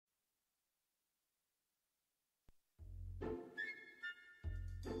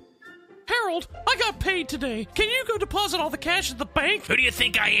Harold, I got paid today. Can you go deposit all the cash at the bank? Who do you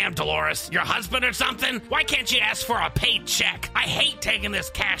think I am, Dolores? Your husband or something? Why can't you ask for a paid check? I hate taking this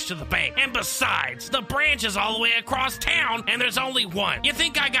cash to the bank. And besides, the branch is all the way across town, and there's only one. You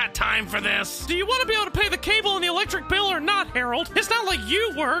think I got time for this? Do you want to be able to pay the cable and the electric bill or not, Harold? It's not like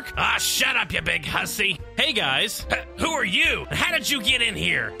you work. Ah, shut up, you big hussy. Hey, guys. Who are you? How did you get in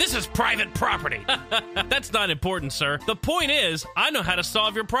here? This is private property. That's not important, sir. The point is, I know how to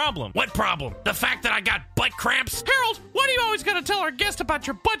solve your problem. What problem? The fact that I got butt cramps? Harold, why do you always gotta tell our guest about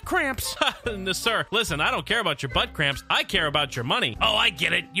your butt cramps? No, sir, listen, I don't care about your butt cramps. I care about your money. Oh, I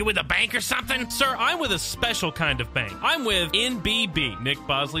get it. You with a bank or something? Sir, I'm with a special kind of bank. I'm with NBB, Nick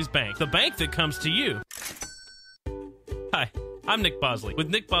Bosley's bank, the bank that comes to you. Hi. I'm Nick Bosley with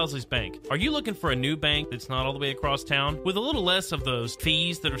Nick Bosley's Bank. Are you looking for a new bank that's not all the way across town with a little less of those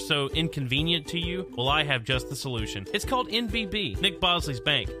fees that are so inconvenient to you? Well, I have just the solution. It's called NBB, Nick Bosley's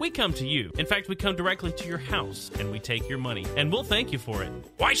Bank. We come to you. In fact, we come directly to your house and we take your money, and we'll thank you for it.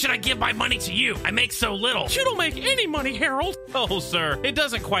 Why should I give my money to you? I make so little. You don't make any money, Harold. Oh, sir, it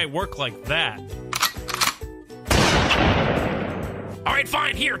doesn't quite work like that. All right,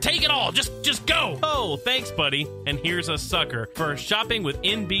 fine. Here, take it all. Just go. Oh, thanks, buddy. And here's a sucker for shopping with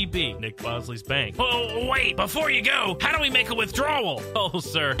NBB, Nick Bosley's Bank. Oh, wait. Before you go, how do we make a withdrawal? Oh,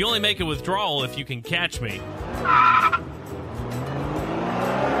 sir, you only make a withdrawal if you can catch me.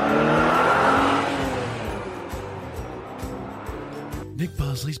 Nick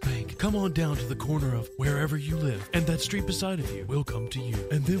Bosley's Bank. Come on down to the corner of wherever you live, and that street beside of you. We'll come to you,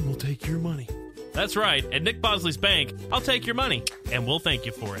 and then we'll take your money. That's right. At Nick Bosley's Bank, I'll take your money, and we'll thank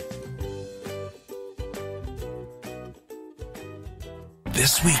you for it.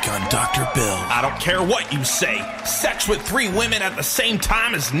 This week on Dr. Bill. I don't care what you say. Sex with 3 women at the same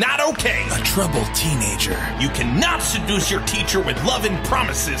time is not okay. A troubled teenager. You cannot seduce your teacher with loving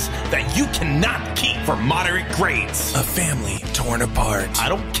promises that you cannot keep for moderate grades. A family torn apart. I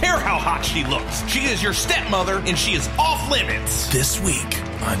don't care how hot she looks. She is your stepmother, and she is off limits. This week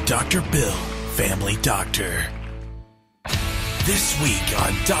on Dr. Bill, Family Doctor. This week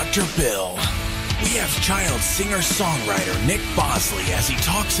on Dr. Bill, we have child singer-songwriter Nick Bosley as he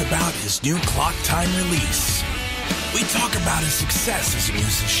talks about his new Clock Time release. We talk about his success as a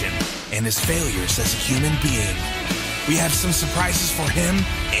musician and his failures as a human being. We have some surprises for him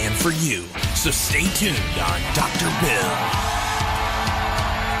and for you, so stay tuned on Dr. Bill.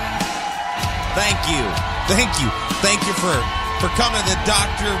 Thank you. Thank you for coming to the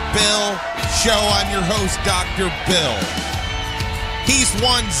Dr. Bill show. I'm your host, Dr. Bill. He's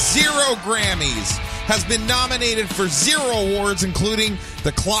won 0 Grammys, has been nominated for 0 awards, including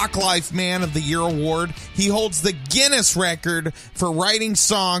the Clock Life Man of the Year award. He holds the Guinness record for writing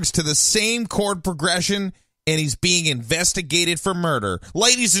songs to the same chord progression, and he's being investigated for murder.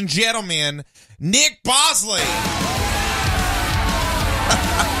 Ladies and gentlemen, Nick Bosley.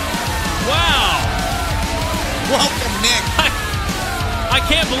 Wow. Welcome, Nick. I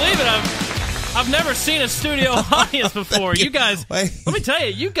can't believe it. I've never seen a studio audience before. You guys, let me tell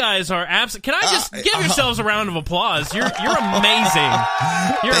you, you guys are absolute. Can I just give yourselves a round of applause? You're amazing.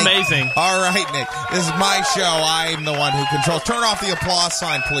 You're amazing. All right, Nick. This is my show. I'm the one who controls. Turn off the applause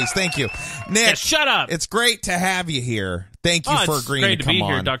sign, please. Thank you, Nick. Yeah, shut up. It's great to have you here. Thank you for agreeing to come on. It's great to be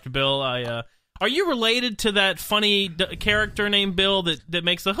here, Dr. Bill. Are you related to that funny character named Bill that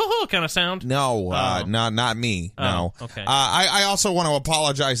makes the ho-ho kind of sound? No, not me. No. Okay. I also want to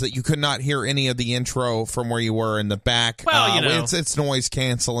apologize that you could not hear any of the intro from where you were in the back. Well, you know. It's noise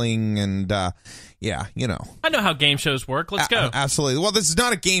canceling and... yeah, you know. I know how game shows work. Let's go. Absolutely. Well, this is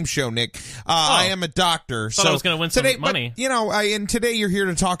not a game show, Nick. I am a doctor. Thought I was going to win some money. But, you know, and today you're here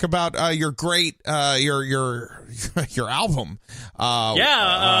to talk about your great your album. Wow.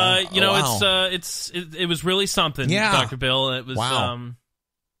 It was really something, Dr. Bill. It was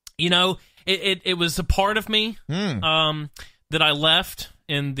you know, it was a part of me that I left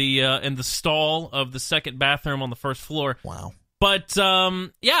in the stall of the second bathroom on the first floor. Wow. But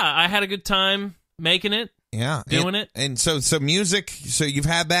I had a good time making it. Yeah, doing it. And so music, so you've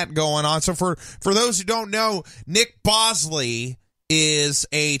had that going on. So for those who don't know, Nick Bosley is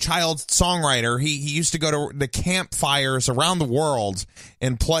a child songwriter. He used to go to the campfires around the world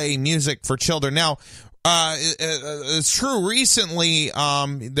and play music for children. Now, it's true. Recently,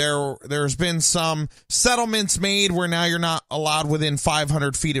 there's been some settlements made where now you're not allowed within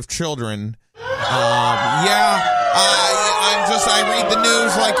 500 feet of children. I read the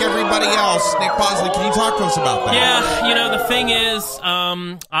news like everybody else. Nick Bosley, can you talk to us about that? Yeah, you know, the thing is,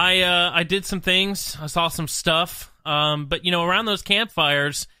 I did some things. I saw some stuff. But, you know, around those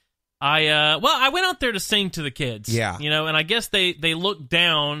campfires, I went out there to sing to the kids. Yeah. You know, and I guess they looked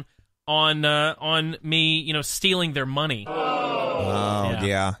down on me, stealing their money. Oh,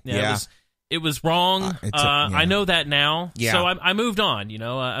 yeah. It was wrong. I know that now. Yeah. So I moved on.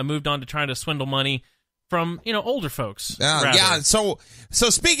 I moved on to trying to swindle money from older folks. Yeah. So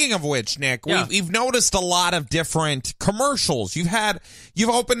speaking of which, Nick, we've noticed a lot of different commercials. You've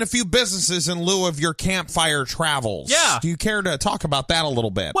opened a few businesses in lieu of your campfire travels. Yeah. Do you care to talk about that a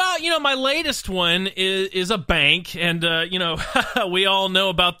little bit? Well, my latest one is a bank, and we all know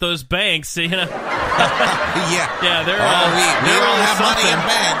about those banks. Yeah. Yeah, they're. We they're all really have money something. in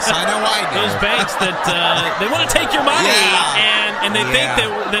banks. I know I do. Those banks that they want to take your money, and they think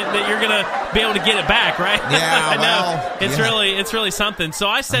that you're gonna be able to get it back, right? Yeah, I know. well, It's really something. So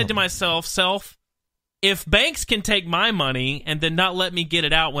I said to myself, if banks can take my money and then not let me get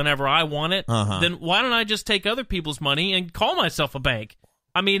it out whenever I want it, then why don't I just take other people's money and call myself a bank?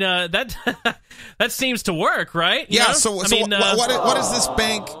 I mean, that that seems to work, right? You know? So what is this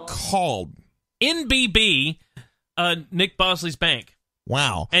bank called? NBB, Nick Bosley's Bank.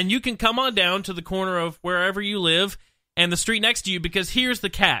 Wow. And you can come on down to the corner of wherever you live and the street next to you, because here's the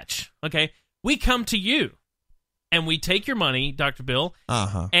catch, okay? We come to you, and we take your money, Dr. Bill,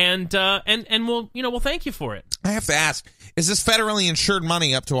 and we'll thank you for it. I have to ask, is this federally insured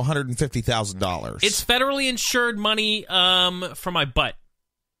money up to $150,000? It's federally insured money for my butt.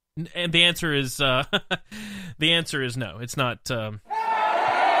 And the answer is no. It's not.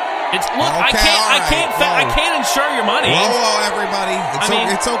 It's look. Okay, I can't insure your money. Whoa, everybody!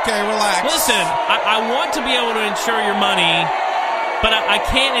 It's okay. Relax. Listen, I want to be able to insure your money, but I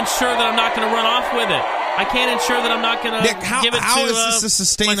can't insure that I'm not going to run off with it. I can't insure that I'm not going to give it to how is this a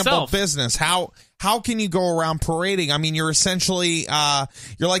sustainable myself. business? How can you go around parading? I mean, you're essentially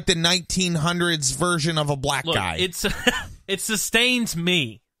you're like the 1900s version of a black guy. It sustains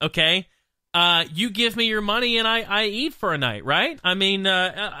me. Okay. You give me your money and I eat for a night, right? I mean,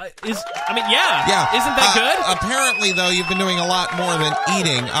 yeah. Isn't that good? Apparently, though, you've been doing a lot more than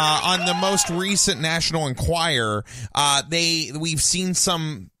eating. On the most recent National Enquirer, we've seen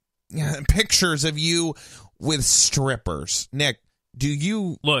some pictures of you with strippers. Nick, do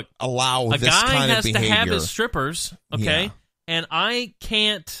you allow this kind of behavior? A guy has to have his strippers, okay? Yeah. And I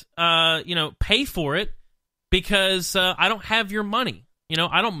can't, pay for it because I don't have your money.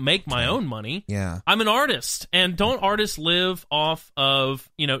 I don't make my own money. Yeah. I'm an artist. And don't artists live off of,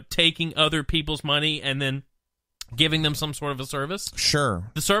 taking other people's money and then giving them some sort of a service? Sure.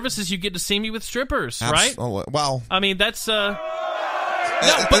 The service is you get to see me with strippers, right? Well, I mean, that's but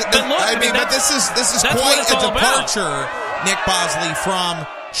this is quite a departure, Nick Bosley, from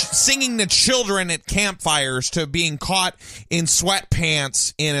singing to children at campfires to being caught in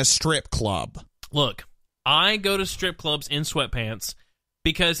sweatpants in a strip club. Look, I go to strip clubs in sweatpants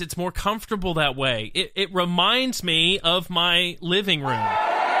because it's more comfortable that way. It reminds me of my living room.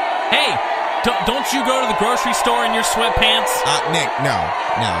 Hey, don't you go to the grocery store in your sweatpants? Nick, no.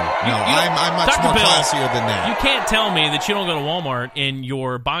 I'm much Dr. more Bill, classier than that. You can't tell me that you don't go to Walmart in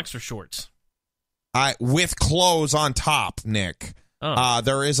your boxer shorts. With clothes on top, Nick. Oh.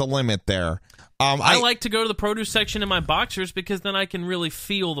 There is a limit there. I like to go to the produce section in my boxers because then I can really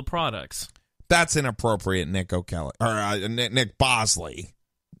feel the products. That's inappropriate, Nick O'Kelly or Nick Bosley.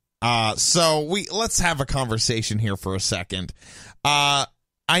 So let's have a conversation here for a second. I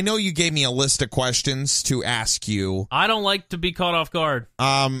know you gave me a list of questions to ask you. I don't like to be caught off guard.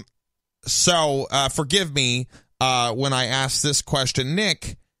 So forgive me when I asked this question,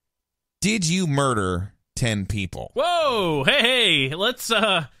 Nick. Did you murder 10 people? Whoa! Hey! Let's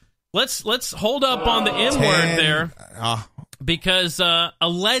hold up on the M word there, because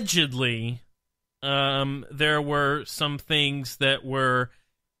allegedly. There were some things that were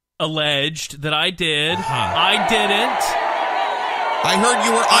alleged that I did. I didn't. I heard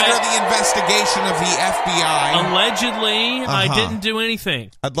you were under the investigation of the FBI. Allegedly, I didn't do anything.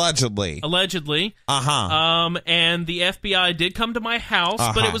 Allegedly. And the FBI did come to my house,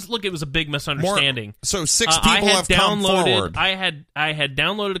 but it was a big misunderstanding. So 6 people have come forward. I had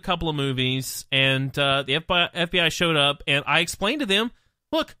downloaded a couple of movies, and the FBI showed up, and I explained to them,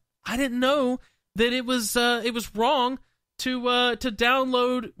 look, I didn't know that it was wrong to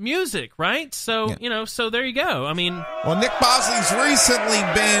download music, right? So so there you go. I mean, well, Nick Bosley's recently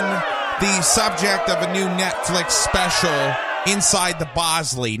been the subject of a new Netflix special, Inside the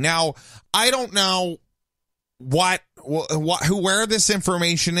Bosley. Now, I don't know where this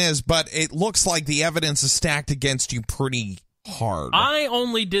information is, but it looks like the evidence is stacked against you pretty hard. I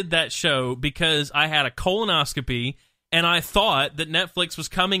only did that show because I had a colonoscopy, and I thought that Netflix was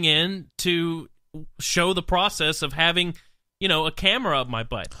coming in to show the process of having a camera up my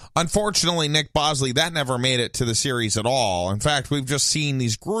butt. Unfortunately, Nick Bosley, that never made it to the series at all. In fact, we've just seen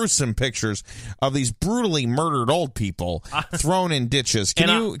these gruesome pictures of these brutally murdered old people thrown in ditches.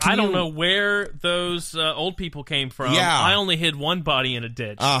 I don't know where those old people came from. Yeah. I only hid one body in a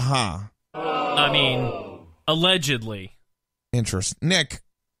ditch. I mean, allegedly. Interesting. Nick,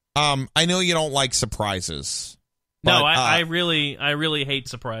 I know you don't like surprises. No, but, I really hate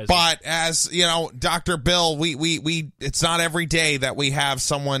surprises. But as you know, Dr. Bill, we it's not every day that we have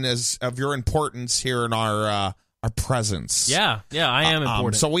someone of your importance here in our presence. Yeah, I am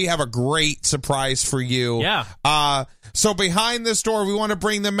important. So we have a great surprise for you. Yeah. So behind this door, we want to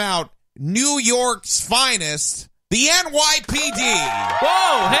bring them out. New York's finest, the NYPD.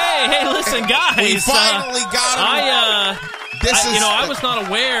 Whoa! Hey! Listen, guys. We finally got him. I was not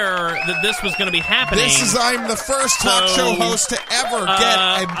aware that this was going to be happening. I'm the first talk show host to ever get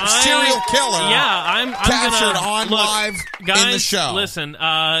a serial killer I'm captured on look, live guys, in the show. Listen,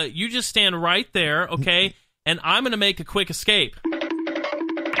 you just stand right there, okay? And I'm going to make a quick escape.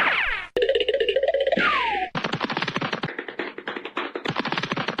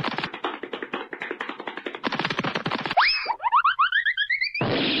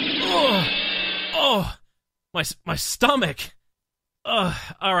 Oh, my stomach. All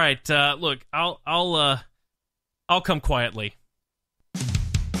right. Look, I'll come quietly. To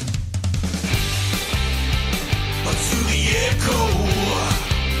the echo.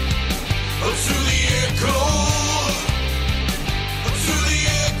 To the echo. To the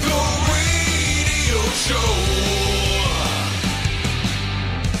echo radio show.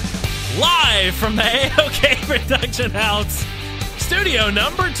 Live from the AOK Production House. Studio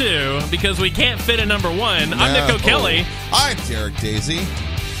number 2, because we can't fit a number 1. I'm Nick O'Kelly. I'm Derek Daisy.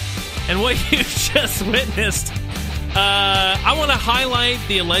 And what you just witnessed, I want to highlight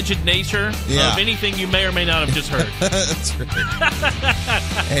the alleged nature of anything you may or may not have just heard. That's right.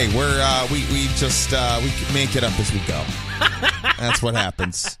 Hey, we just make it up as we go. That's what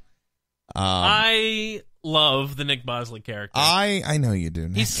happens. I love the Nick Bosley character. I know you do,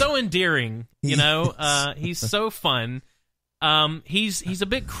 Nick. He's so endearing, he's so fun. He's a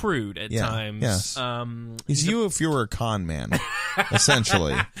bit crude at times. Yes. He's you if you were a con man,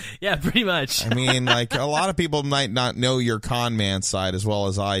 essentially. Yeah, pretty much. I mean, like, a lot of people might not know your con man side as well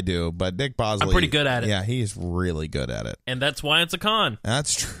as I do, but Nick Bosley, I'm pretty good at it. Yeah, he's really good at it. And that's why it's a con.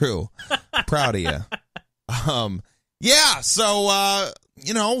 That's true. Proud of you. So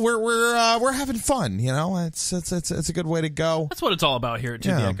we're having fun, It's a good way to go. That's what it's all about here at the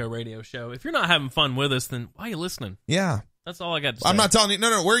Echo Radio Show. If you're not having fun with us, then why are you listening? Yeah. That's all I got to say. I'm not telling you. No,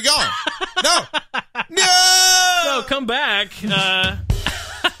 where are you going? No. No, come back.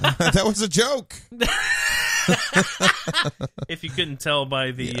 That was a joke. If you couldn't tell by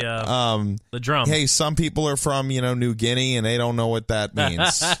the drum. Hey, some people are from, New Guinea, and they don't know what that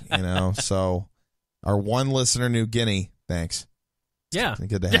means, So our one listener, New Guinea, thanks. Yeah. It's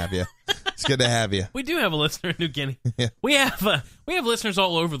good to have you. It's good to have you. We do have a listener in New Guinea. Yeah. We have listeners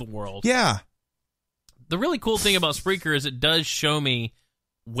all over the world. Yeah. The really cool thing about Spreaker is it does show me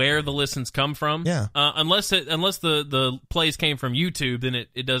where the listens come from. Yeah. Unless the plays came from YouTube, then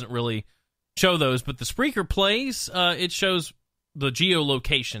it doesn't really show those. But the Spreaker plays, it shows the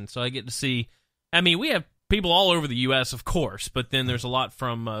geolocation, so I get to see. I mean, we have people all over the U.S., of course, but then there's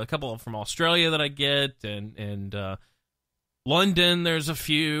a couple from Australia that I get, and London, there's a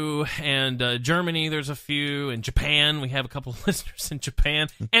few, and Germany, there's a few, and Japan, we have a couple of listeners in Japan,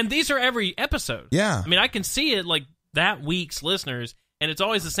 and these are every episode. Yeah. I mean, I can see it like that week's listeners, and it's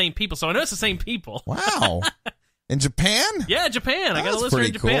always the same people, so I know it's the same people. Wow. In Japan? Yeah, Japan. I got a listener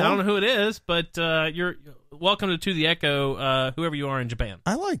in Japan. Cool. I don't know who it is, but you're welcome to the Echo, whoever you are in Japan.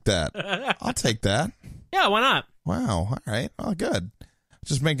 I like that. I'll take that. Yeah, why not? Wow. All right. Well, good.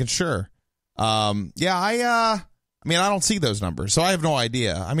 Just making sure. I mean, I don't see those numbers, so I have no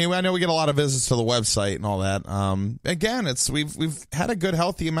idea. I mean, I know we get a lot of visits to the website and all that. Again, we've had a good,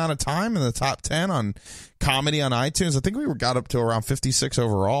 healthy amount of time in the top 10 on comedy on iTunes. I think we got up to around 56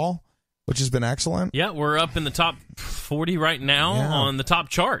 overall, which has been excellent. Yeah, we're up in the top 40 right now on the top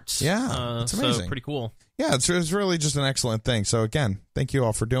charts. Yeah, it's amazing. So pretty cool. Yeah, it's really just an excellent thing. So again, thank you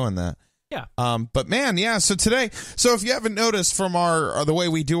all for doing that. Yeah. But man, so today, if you haven't noticed from the way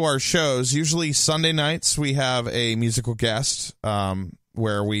we do our shows, usually Sunday nights we have a musical guest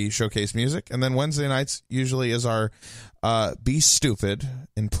where we showcase music, and then Wednesday nights usually is our Be Stupid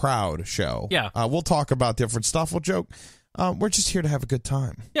and Proud show. Yeah. We'll talk about different stuff. We'll joke. We're just here to have a good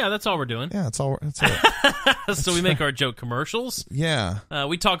time. Yeah, that's all we're doing. Yeah, that's it. So we make our joke commercials. Yeah.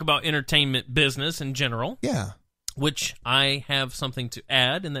 We talk about entertainment business in general. Yeah. Which I have something to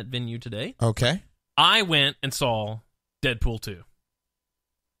add in that venue today. Okay. I went and saw Deadpool 2.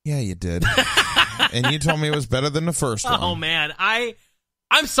 Yeah, you did. And you told me it was better than the first one. Oh, man.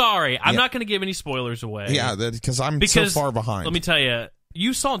 I'm sorry. I'm not going to give any spoilers away. Yeah, because I'm so far behind. Let me tell you,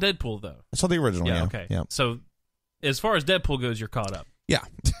 you saw Deadpool, though. I saw the original, yeah. Okay. Yeah. So, as far as Deadpool goes, you're caught up. Yeah.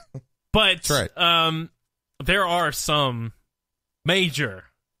 But That's right. There are some major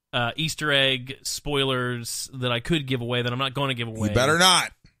Easter egg spoilers that I could give away that I'm not going to give away. You better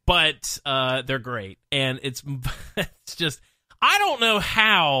not. But they're great. And it's just, I don't know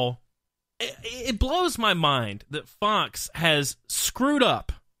how. It blows my mind that Fox has screwed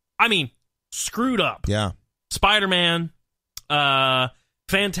up. I mean, screwed up. Yeah. Spider-Man,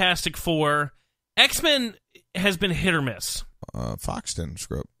 Fantastic Four. X-Men has been hit or miss. Fox didn't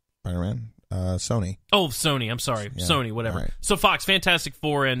screw up Spider-Man. Sony. Oh, Sony. I'm sorry. Yeah. Sony, whatever. Right. So Fox, Fantastic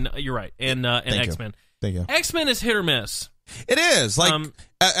Four, and you're right, and X-Men. Thank you. X-Men is hit or miss. It is. Like,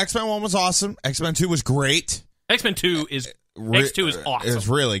 X-Men 1 was awesome. X-Men 2 was great. X-Men 2 is... X2 is awesome. It was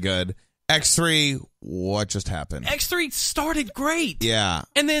really good. X3, what just happened? X3 started great. Yeah.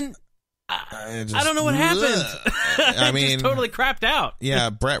 And then... I don't know what happened. I mean, just totally crapped out. Yeah,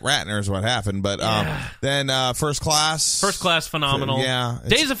 Brett Ratner is what happened. But then First Class. First Class, phenomenal. Yeah.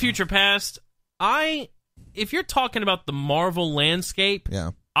 Days of Future Past. If you're talking about the Marvel landscape,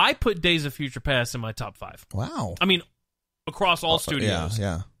 I put Days of Future Past in my top 5. Wow. I mean, across all studios.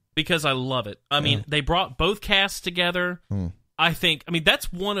 Yeah. Because I love it. I mean, they brought both casts together. I mean,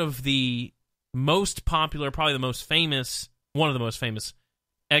 that's one of the most popular, probably the most famous, one of the most famous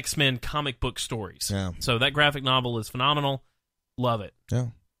X-Men comic book stories. Yeah. So that graphic novel is phenomenal. Love it. Yeah.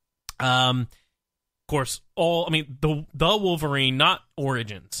 Of course, the Wolverine, not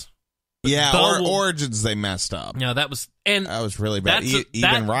Origins. Yeah, Origins they messed up. No, that was really bad.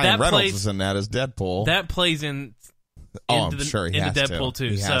 Even Ryan Reynolds is in that as Deadpool. That plays in. I'm sure he has Deadpool to.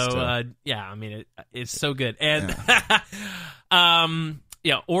 too. So yeah, I mean it's so good. And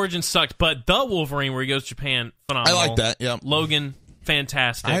Origins sucked, but the Wolverine where he goes to Japan, phenomenal. I like that. Yeah, Logan,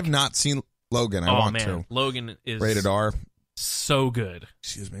 fantastic. I have not seen Logan. I want to. Logan is rated R. So good.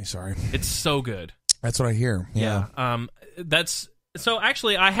 Excuse me, sorry. It's so good. That's what I hear. Yeah. That's so.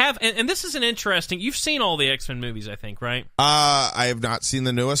 Actually, I have, and this is an interesting. You've seen all the X-Men movies, I think, right? I have not seen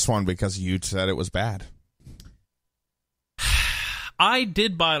the newest one because you said it was bad. I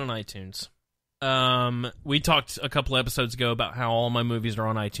did buy it on iTunes. We talked a couple episodes ago about how all my movies are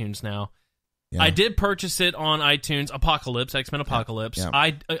on iTunes now. Yeah. I did purchase it on iTunes. Apocalypse, X-Men Apocalypse. Yeah.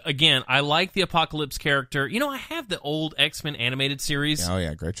 I like the Apocalypse character. You know, I have the old X-Men animated series. Oh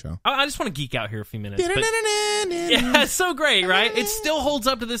yeah, great show. I just want to geek out here a few minutes. But, yeah, it's so great, right? It still holds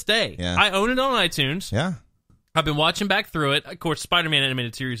up to this day. Yeah. I own it on iTunes. Yeah. I've been watching back through it. Of course, Spider-Man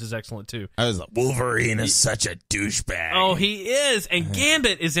animated series is excellent too. I was like, Wolverine is such a douchebag. Oh, he is, and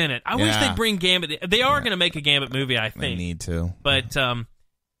Gambit is in it. I wish they'd bring Gambit. They are going to make a Gambit movie, I think. They need to. But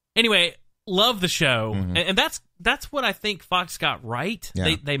anyway, love the show, and that's what I think Fox got right.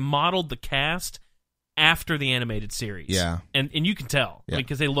 Yeah. They modeled the cast after the animated series. Yeah, and you can tell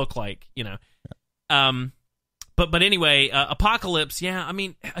because they look like But anyway, Apocalypse. Yeah, I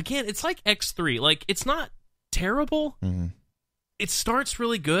mean, again, it's like X3. Like it's not terrible. It starts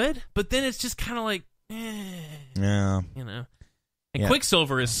really good, but then it's just kind of like, yeah, you know. And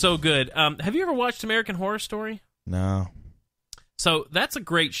Quicksilver is so good. Have you ever watched American Horror Story? No. So that's a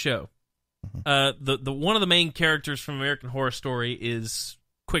great show. The one of the main characters from American Horror Story is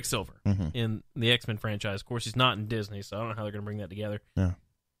Quicksilver in the X-Men franchise. Of course, he's not in Disney, so I don't know how they're going to bring that together. Yeah.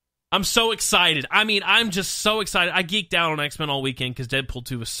 I'm so excited. I mean, I'm just so excited. I geeked out on X-Men all weekend because Deadpool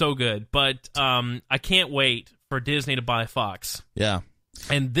 2 was so good. But I can't wait for Disney to buy Fox. Yeah.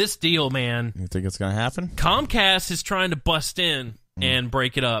 And this deal, man. You think it's going to happen? Comcast is trying to bust in and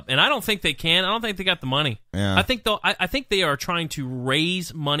break it up. And I don't think they can. I don't think they got the money. Yeah. I think they are trying to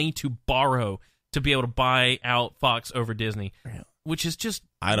raise money to borrow to be able to buy out Fox over Disney. Which is just...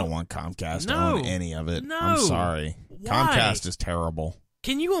 I don't want Comcast to own any of it. No. I'm sorry. Why? Comcast is terrible.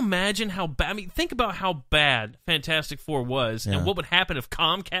 Can you imagine how bad... I mean, think about how bad Fantastic Four was and what would happen if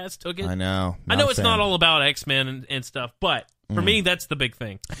Comcast took it. I know. I know it's not all about X-Men and stuff, but for me, that's the big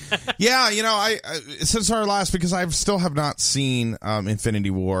thing. Yeah, you know, I since our last, because I still have not seen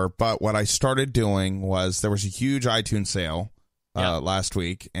Infinity War, but what I started doing was there was a huge iTunes sale last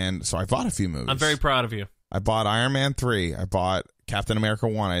week, and so I bought a few movies. I'm very proud of you. I bought Iron Man 3. I bought Captain America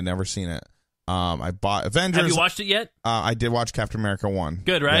 1. I had never seen it. I bought Avengers. Have you watched it yet? I did watch Captain America 1.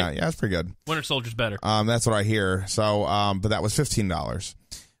 Good, right? Yeah, it's pretty good. Winter Soldier's better. That's what I hear. So, but that was $15.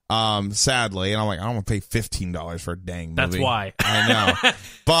 Sadly, and I'm like, I don't want to pay $15 for a dang movie. That's why. I know.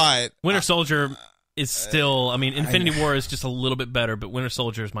 But Winter Soldier is still, I mean, Infinity War is just a little bit better, but Winter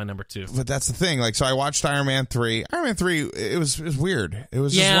Soldier is my number 2. But that's the thing. Like, so I watched Iron Man 3. Iron Man 3, it was weird. It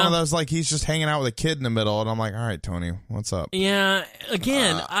was just one of those, like, he's just hanging out with a kid in the middle, and I'm like, all right, Tony, what's up? Yeah,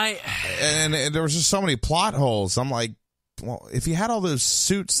 again, And there was just so many plot holes. I'm like, well, if you had all those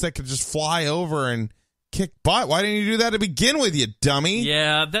suits that could just fly over and kick butt, why didn't you do that to begin with, you dummy?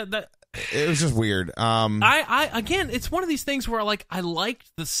 Yeah, it was just weird. Again, it's one of these things where like I liked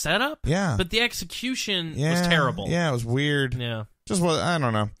the setup, but the execution was terrible. Yeah, it was weird. Yeah, I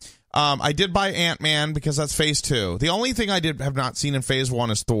don't know. I did buy Ant-Man because that's Phase 2. The only thing I have not seen in Phase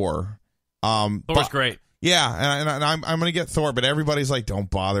 1 is Thor. Thor's great. Yeah, and I'm gonna get Thor, but everybody's like, don't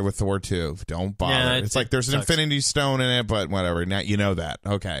bother with Thor 2. Don't bother. Yeah, it's like there's an Infinity Stone in it, but whatever. Now you know that.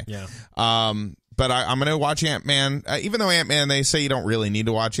 Okay. Yeah. But I'm going to watch Ant-Man, even though Ant-Man, they say you don't really need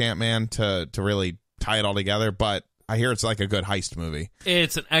to watch Ant-Man to really tie it all together, but I hear it's like a good heist movie.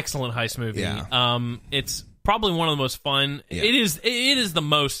 It's an excellent heist movie. Yeah. It's probably one of the most fun. Yeah. It is the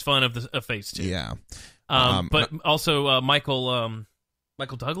most fun of Phase 2. Yeah. But also Michael Douglas?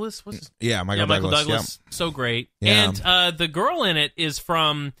 Michael Douglas. Yep. So great. Yeah. And the girl in it is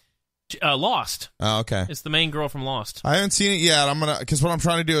from Lost. Oh, okay. It's the main girl from Lost. I haven't seen it yet. Because what I'm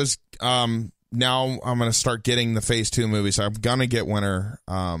trying to do is now I'm going to start getting the Phase 2 movies. So I'm going to get Winter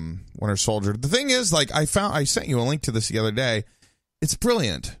Soldier. The thing is, like, I sent you a link to this the other day. It's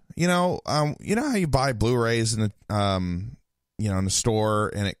brilliant. You know how you buy Blu-rays in the in the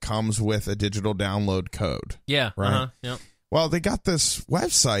store and it comes with a digital download code. Yeah. Right. Yeah. Well, they got this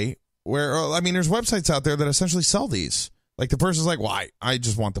website where there's websites out there that essentially sell these. Like the person's like, well, I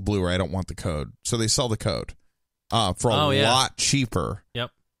just want the Blu-ray. I don't want the code. So they sell the code for a lot cheaper.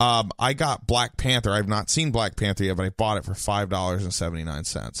 Yep. I got Black Panther. I've not seen Black Panther yet, but I bought it for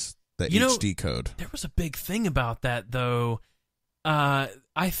 $5.79. The HD code. There was a big thing about that, though.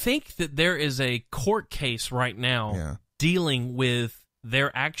 I think that there is a court case right now dealing with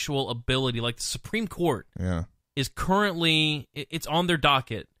their actual ability. Like the Supreme Court is currently, it's on their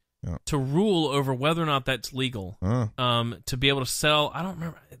docket to rule over whether or not that's legal. To be able to sell. I don't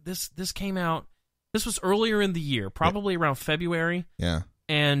remember. This came out. This was earlier in the year, probably around February. Yeah.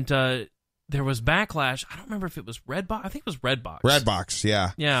 And there was backlash. I don't remember if it was Redbox. I think it was Redbox. Redbox,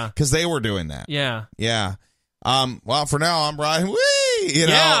 yeah. Yeah. Because they were doing that. Yeah. Yeah. Well, for now, I'm Brian. Whee!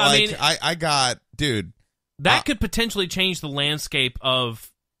 I got, dude. That could potentially change the landscape of,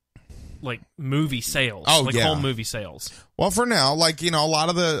 like, movie sales. Home movie sales. Well, for now, a lot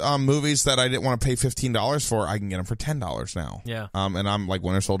of the movies that I didn't want to pay $15 for, I can get them for $10 now. Yeah. And I'm like,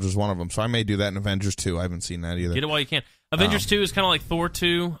 Winter Soldier is one of them. So I may do that in Avengers 2. I haven't seen that either. Get it while you can. Avengers 2 is kind of like Thor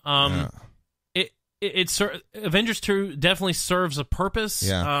 2. Avengers 2 definitely serves a purpose.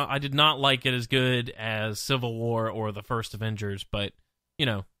 Yeah. I did not like it as good as Civil War or the first Avengers, but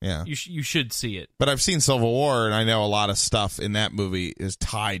you should see it. But I've seen Civil War, and I know a lot of stuff in that movie is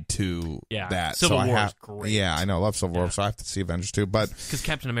tied to that. Civil War is great. Yeah, I know. I love Civil War, so I have to see Avengers 2. But because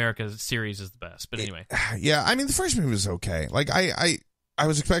Captain America's series is the best. But anyway. Yeah, I mean, the first movie was okay. Like, I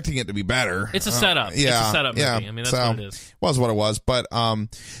was expecting it to be better. It's a setup. It's a setup movie. I mean, that's what it is. Was what it was. But,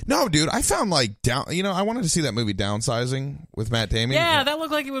 no, dude, I found, I wanted to see that movie Downsizing with Matt Damon. Yeah, that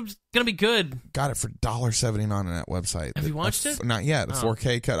looked like it was going to be good. Got it for $1.79 on that website. Have you watched it? Not yet. The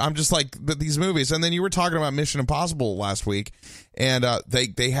 4K cut. I'm just like, these movies. And then you were talking about Mission Impossible last week, and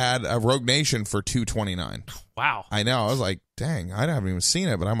they had a Rogue Nation for $2.29. Wow. I know. I was like, dang, I haven't even seen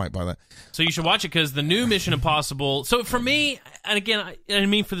it, but I might buy that. So you should watch it because the new Mission Impossible. So for me, and again, I didn't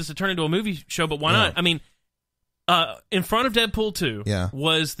mean for this to turn into a movie show, but why not? I mean, in front of Deadpool 2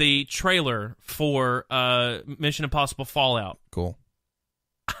 was the trailer for Mission Impossible Fallout. Cool.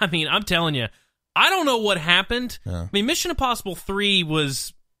 I mean, I'm telling you, I don't know what happened. Yeah. I mean, Mission Impossible 3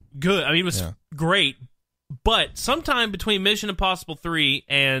 was good. I mean, it was great. But sometime between Mission Impossible 3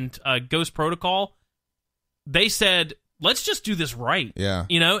 and Ghost Protocol, they said, let's just do this right. Yeah.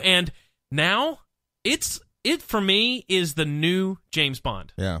 And now it for me is the new James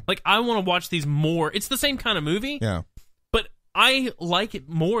Bond. Yeah. Like, I want to watch these more. It's the same kind of movie. Yeah. But I like it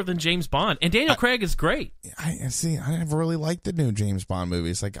more than James Bond. And Daniel Craig is great. I see. I never really liked the new James Bond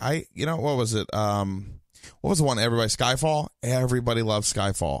movies. Like, what was it? What was the one? Skyfall? Everybody loved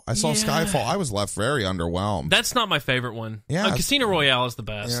Skyfall. I saw Skyfall. I was left very underwhelmed. That's not my favorite one. Yeah. Casino Royale is the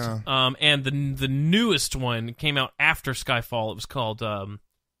best. Yeah. And the newest one came out after Skyfall. It was called,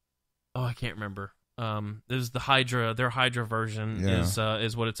 I can't remember. It was the Hydra. Their Hydra version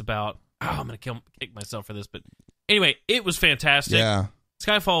is what it's about. Oh, I'm going to kick myself for this. But anyway, it was fantastic. Yeah.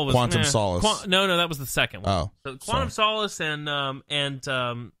 Skyfall was... Quantum Solace. No, that was the second one. Oh. So Quantum Solace and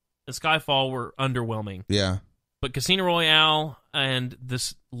Skyfall were underwhelming. Yeah. But Casino Royale and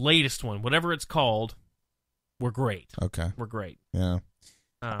this latest one, whatever it's called, were great. Okay. Were great. Yeah.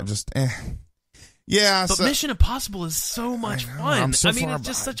 Yeah. But Mission Impossible is so much fun. It's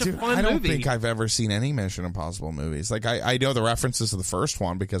just such a fun movie. I don't think I've ever seen any Mission Impossible movies. Like, I know the references to the first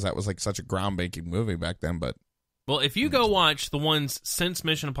one because that was like such a groundbreaking movie back then, but... Well, if you go watch the ones since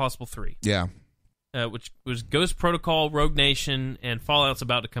Mission Impossible 3... Yeah. Which was Ghost Protocol, Rogue Nation, and Fallout's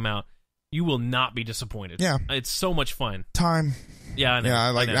about to come out, you will not be disappointed. Yeah. It's so much fun. Time. Yeah, I know.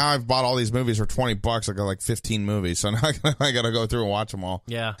 Yeah, I know. now I've bought all these movies for $20. I got like 15 movies, so now I got to go through and watch them all.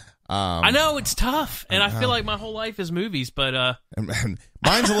 Yeah. I know, it's tough, and I feel like my whole life is movies, but... And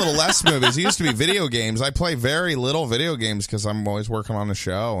mine's a little less movies. It used to be video games. I play very little video games because I'm always working on a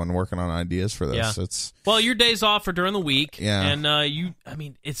show and working on ideas for this. Yeah. It's Well, your days off are during the week, Yeah. and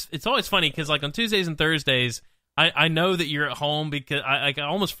it's always funny, because like on Tuesdays and Thursdays... I know that you're at home because I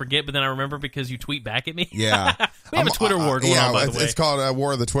almost forget, but then I remember because you tweet back at me. Yeah. We have a Twitter war going on, by the way. It's called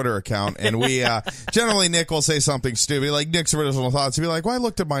War of the Twitter account. And we, generally, Nick will say something stupid, like Nick's original thoughts. He'll be like, well, I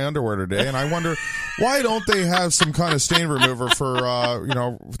looked at my underwear today, and I wonder, why don't they have some kind of stain remover for,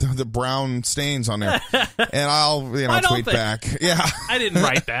 the brown stains on there? And I'll, tweet back. Yeah. I didn't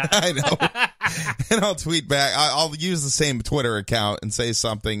write that. I know. And I'll tweet back. I'll use the same Twitter account and say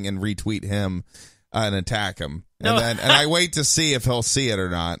something and retweet him. And attack him, and I wait to see if he'll see it or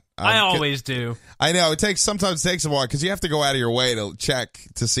not. I always do. I know sometimes takes a while because you have to go out of your way to check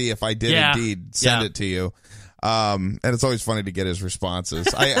to see if I did indeed send it to you. And it's always funny to get his responses.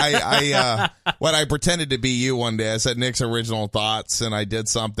 When I pretended to be you one day, I said Nick's original thoughts, and I did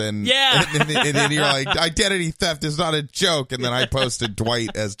something. Yeah, and then you're like, identity theft is not a joke, and then I posted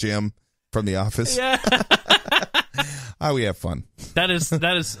Dwight as Jim from The Office. Yeah. We have fun. That is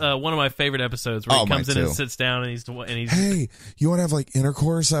one of my favorite episodes where he comes in and sits down and he's hey, you want to have like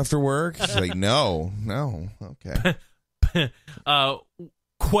intercourse after work? She's like, no, okay.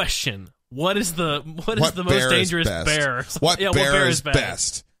 Question: What is the most dangerous bear? What bear is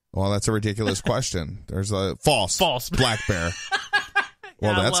best? Well, that's a ridiculous question. There's a false black bear.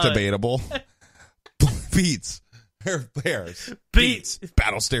 Well, that's debatable. Beats. Bears. Beats.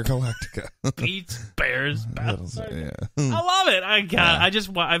 Battlestar Galactica. Beats. Bears. Battlestar. Yeah. I love it.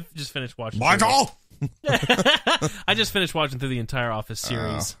 I've just finished watching. Michael! I just finished watching through the entire Office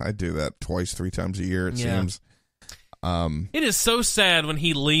series. I do that twice, 3 times a year, it seems. It is so sad when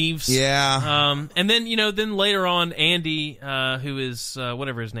he leaves. Yeah. And then, then later on, Andy, who is,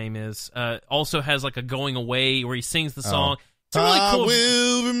 whatever his name is, also has like a going away where he sings the song. It's a really cool. I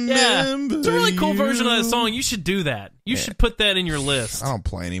will remember. It's a really cool version of that song. You should do that. You should put that in your list. I don't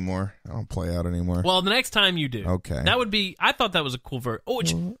play anymore. I don't play out anymore. Well, the next time you do, okay. That would be. I thought that was a cool version. Oh,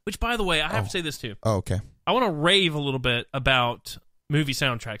 which, by the way, I have to say this too. Oh, okay. I want to rave a little bit about movie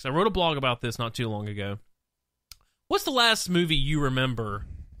soundtracks. I wrote a blog about this not too long ago. What's the last movie you remember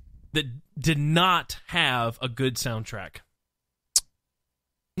that did not have a good soundtrack?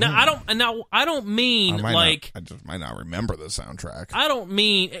 Now I don't mean I just might not remember the soundtrack. I don't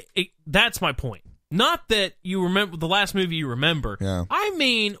mean that's my point. Not that you remember the last movie you remember. Yeah. I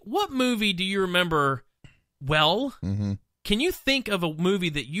mean, what movie do you remember well? Mm-hmm. Can you think of a movie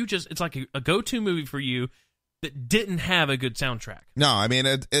that it's like a go-to movie for you that didn't have a good soundtrack? No, I mean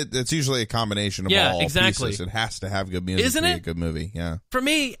it's usually a combination of all pieces. It has to have good music to be a good movie. Yeah. For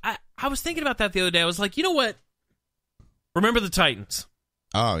me, I was thinking about that the other day. I was like, you know what? Remember the Titans.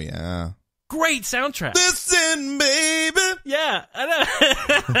 Oh, yeah. Great soundtrack. Listen, baby. Yeah,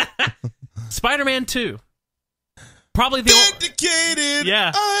 I know. Spider-Man 2. Probably the Vindicated.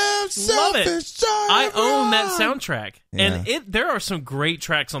 Yeah. I am love it. I own that soundtrack. Yeah. And there are some great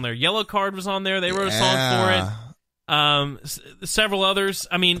tracks on there. Yellow Card was on there. They wrote a song for it. Several others.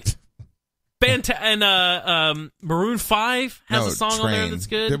 I mean, Maroon 5 has a song on there that's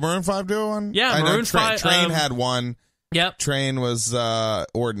good. Did Maroon 5 do one? Yeah, Maroon 5. Train had one. Yep. Train was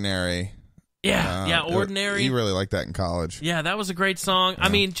Ordinary. Yeah, Ordinary. You really liked that in college. Yeah, that was a great song. Yeah. I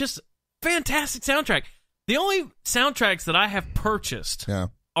mean, just fantastic soundtrack. The only soundtracks that I have purchased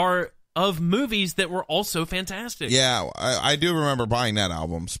are of movies that were also fantastic. Yeah, I do remember buying that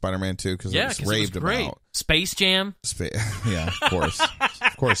album, Spider-Man 2, because it was raved about. Space Jam. Yeah, of course.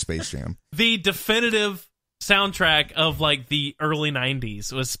 Of course, Space Jam. The definitive soundtrack of like the early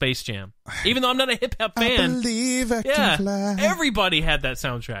 90s was Space Jam. Even though I'm not a hip-hop fan. I believe I can fly. Everybody had that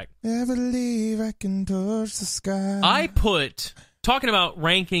soundtrack. I believe I can touch the sky. Talking about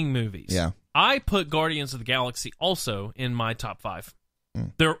ranking movies. Yeah. I put Guardians of the Galaxy also in my top 5.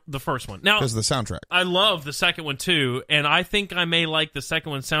 They're the first one. Now, because of the soundtrack. I love the second one too, and I think I may like the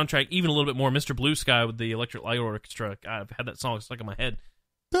second one's soundtrack even a little bit more. Mr. Blue Sky with the Electric Light Orchestra. I've had that song stuck in my head.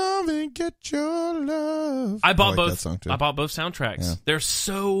 Come and get your love. I bought like both. that song, too. I bought both soundtracks. Yeah. They're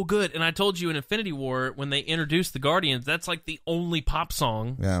so good. And I told you in Infinity War when they introduced the Guardians, that's like the only pop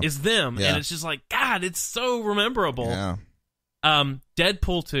song is them, Yeah. and it's just like God, it's so memorable. Yeah.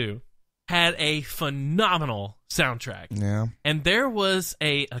 Deadpool 2 had a phenomenal soundtrack. Yeah. And there was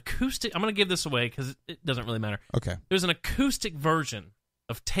a acoustic. I'm going to give this away because it doesn't really matter. Okay. There's an acoustic version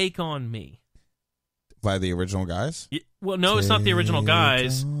of "Take on Me." By the original guys? Well, no, it's not the original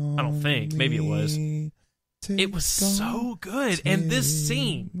guys. I don't think. Maybe it was. It was so good, and this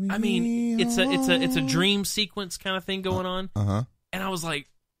scene. I mean, it's a dream sequence kind of thing going on. And I was like,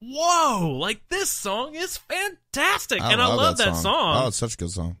 "Whoa! Like this song is fantastic," and I love that song. Oh, it's such a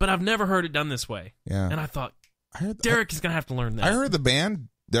good song. But I've never heard it done this way. Yeah. And I thought, Derek is gonna have to learn that. I heard the band.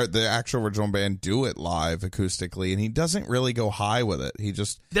 The actual original band do it live acoustically, and he doesn't really go high with it. He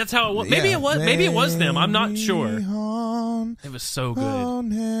just that's how it was. Maybe it was. Maybe it was them. I'm not sure. It was so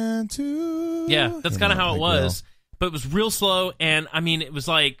good. Yeah, that's kind of how it was. But it was real slow, and I mean, it was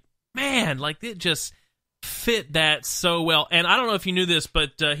like, man, like it just fit that so well. And I don't know if you knew this,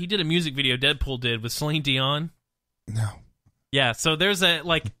 but he did a music video. Deadpool did with Celine Dion. No. Yeah. So there's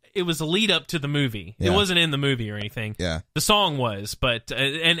it was a lead up to the movie. Yeah. It wasn't in the movie or anything. Yeah. The song was, but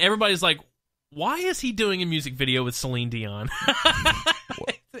and everybody's like, why is he doing a music video with Celine Dion?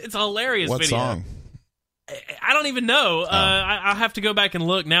 It's a hilarious What video. song? I don't even know. I'll have to go back and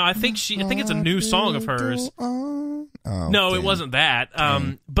look. Now I think it's a new song of hers. No, it wasn't that.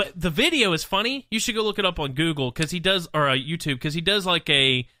 But the video is funny. You should go look it up on Google because he does, or YouTube, because he does like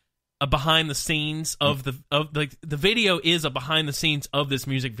a behind the scenes of the video is a behind the scenes of this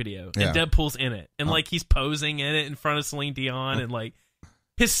music video, and Deadpool's in it, and like he's posing in it in front of Celine Dion, and like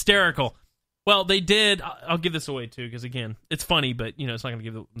hysterical. Well, they did. I'll give this away too because again, it's funny, but you know, it's not going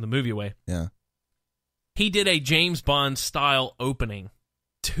to give the movie away. Yeah, he did a James Bond style opening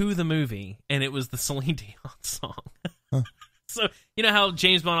to the movie, and it was the Celine Dion song. So you know how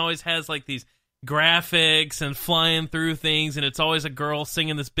James Bond always has like these graphics and flying through things, and it's always a girl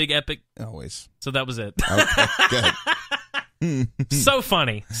singing this big epic. Always. So that was it. Okay, good. So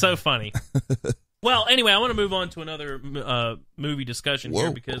funny. Well, anyway, I want to move on to another movie discussion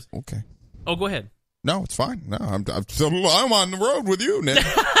here because. Okay. Oh, go ahead. No, it's fine. No, I'm on the road with you, Nick.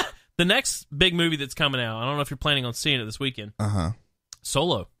 The next big movie that's coming out. I don't know if you're planning on seeing it this weekend.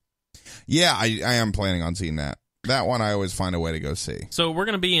 Solo. Yeah, I am planning on seeing that. That one I always find a way to go see. So we're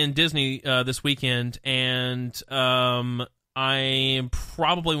going to be in Disney this weekend, and I am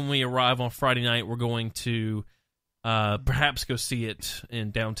probably, when we arrive on Friday night, we're going to perhaps go see it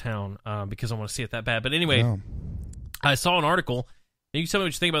in downtown because I want to see it that bad. But anyway, I saw an article, and you can tell me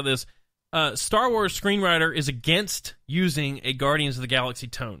what you think about this. Star Wars screenwriter is against using a Guardians of the Galaxy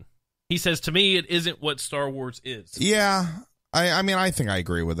tone. He says, to me, it isn't what Star Wars is. Yeah, I mean, I think I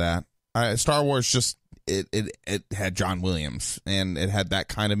agree with that. Star Wars just... It had John Williams, and it had that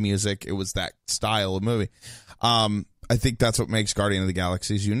kind of music. It was that style of movie. I think that's what makes Guardian of the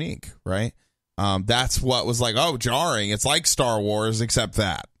Galaxies unique, right? That's what was like, jarring. It's like Star Wars, except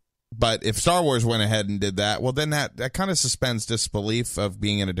that. But if Star Wars went ahead and did that, well, then that kind of suspends disbelief of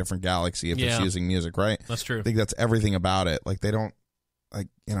being in a different galaxy if it's using music, right? That's true. I think that's everything about it. Like, they don't, like,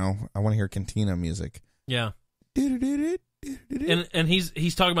 you know, I want to hear Cantina music. Yeah. And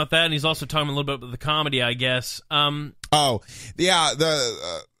he's talking about that, and he's also talking a little bit about the comedy, I guess.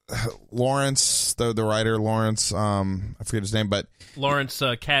 Lawrence, the writer Lawrence, I forget his name, but Lawrence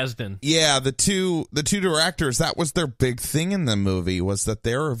Kasdan. Yeah, the two directors, that was their big thing in the movie, was that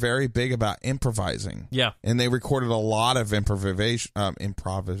they were very big about improvising. Yeah, and they recorded a lot of improvisation.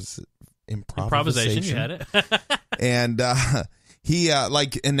 Improvisation, you had it. And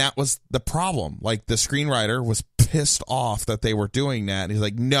and that was the problem. Like, the screenwriter was pissed off that they were doing that. And he's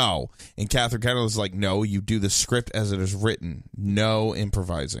like, no. And Catherine Kennedy was like, no, you do the script as it is written. No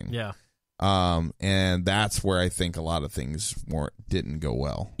improvising. Yeah. And that's where I think a lot of things didn't go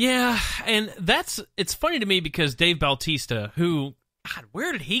well. Yeah, and it's funny to me because Dave Bautista, who, God,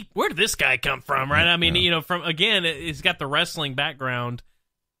 where did this guy come from, right? I mean, you know, he's got the wrestling background.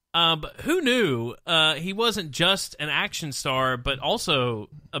 But who knew he wasn't just an action star, but also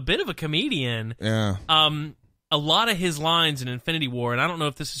a bit of a comedian. Yeah. A lot of his lines in Infinity War, and I don't know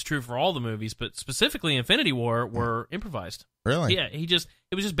if this is true for all the movies, but specifically Infinity War, were improvised. Really? Yeah. It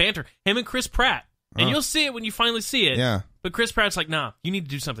was just banter. Him and Chris Pratt, and you'll see it when you finally see it. Yeah. But Chris Pratt's like, nah, you need to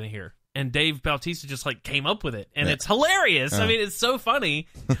do something here, and Dave Bautista just like came up with it, and it's hilarious. I mean, it's so funny.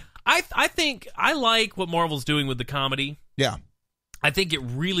 I think I like what Marvel's doing with the comedy. Yeah. I think it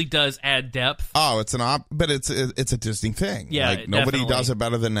really does add depth. Oh, but it's a Disney thing. Yeah, like, nobody does it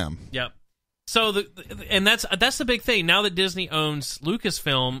better than them. Yep. So and that's the big thing now that Disney owns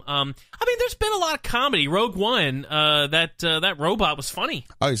Lucasfilm. I mean, there's been a lot of comedy. Rogue One, that robot was funny.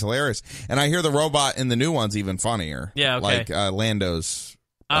 Oh, he's hilarious. And I hear the robot in the new one's even funnier. Yeah, okay. Like Lando's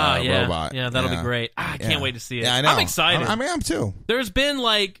yeah, robot. Yeah, that'll be great. I can't wait to see it. Yeah, I know. I'm excited. I mean, I'm too. There's been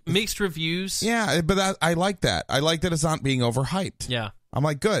like mixed reviews. Yeah, but I like that. I like that it's not being overhyped. Yeah. I'm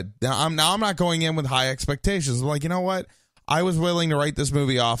like, good. Now I'm not going in with high expectations. I'm like, you know what? I was willing to write this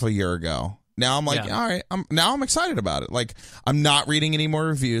movie off a year ago. Now I'm like, all right, I'm excited about it. Like, I'm not reading any more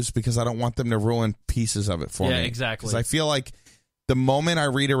reviews because I don't want them to ruin pieces of it for me. Yeah, exactly. Because I feel like the moment I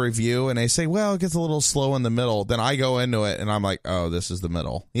read a review and they say, well, it gets a little slow in the middle, then I go into it and I'm like, oh, this is the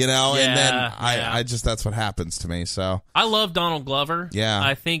middle. You know? Yeah, and then I just, that's what happens to me. So I love Donald Glover. Yeah.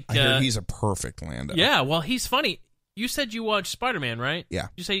 I think I hear he's a perfect Lando. Yeah, well, he's funny. You said you watched Spider-Man, right? Yeah.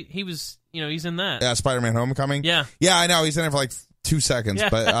 You say he was, he's in that. Yeah, Spider-Man Homecoming. Yeah. Yeah, I know. He's in it for like 2 seconds. Yeah.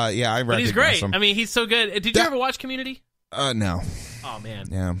 But I recognize But he's great. him. I mean, he's so good. Did you ever watch Community? No. Oh, man.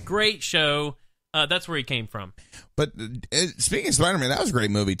 Yeah. Great show. That's where he came from. But speaking of Spider-Man, that was a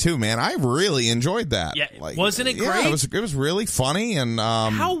great movie too, man. I really enjoyed that. Yeah, wasn't it great? Yeah, it was really funny and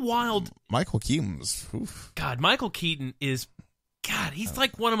how wild. Michael Keaton was. Oof. God, Michael Keaton is. God, he's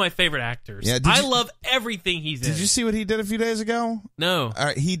like one of my favorite actors. Yeah, I love everything he's in. Did you see what he did a few days ago? No.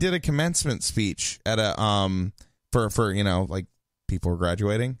 He did a commencement speech at a for like people were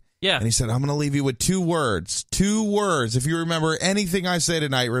graduating. Yeah. And he said, I'm going to leave you with 2 words. 2 words. If you remember anything I say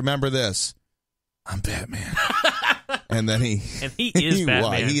tonight, remember this. I'm Batman. And then he is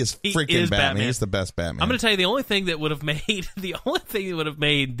Batman. He is freaking Batman. He's the best Batman. I'm going to tell you the only thing that would have made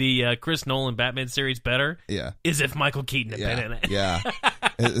the Chris Nolan Batman series better is if Michael Keaton had been in it. Yeah.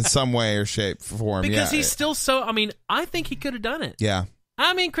 In some way or shape for him. Because he's still so, I mean, I think he could have done it. Yeah.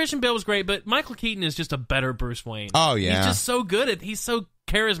 I mean, Christian Bale was great, but Michael Keaton is just a better Bruce Wayne. Oh, yeah. He's just so good he's so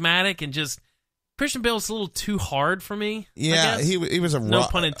charismatic and just Christian Bale's a little too hard for me. Yeah, he was a no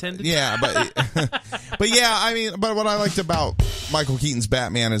pun intended. Yeah, but yeah, I mean, but what I liked about Michael Keaton's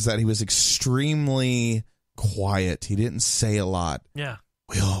Batman is that he was extremely quiet. He didn't say a lot. Yeah.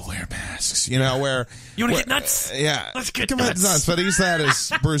 We all wear masks, where you want to get nuts? Yeah, let's get nuts. But he's that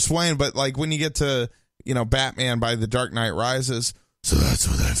as Bruce Wayne. But like when you get to Batman by The Dark Knight Rises, so that's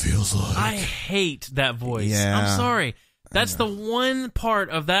what that feels like. I hate that voice. Yeah. I'm sorry. That's the one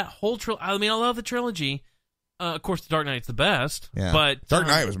part of that whole trilogy. I mean, I love the trilogy. Of course, The Dark Knight's the best. Yeah. But Dark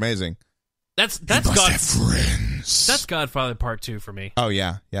Knight was amazing. That's friends. That's Godfather Part 2 for me. Oh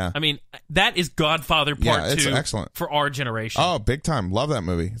yeah, yeah. I mean, that is Godfather Part 2. It's excellent for our generation. Oh, big time. Love that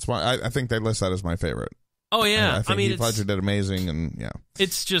movie. It's why I think they list that as my favorite. Oh yeah. I think Heath Ledger did amazing, and yeah.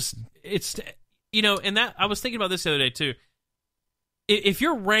 It's just and that I was thinking about this the other day too. If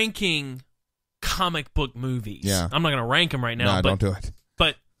you're ranking comic book movies. Yeah. I'm not going to rank them right now. No, don't do it.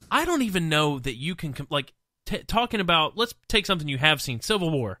 But I don't even know that you can, talking about, let's take something you have seen, Civil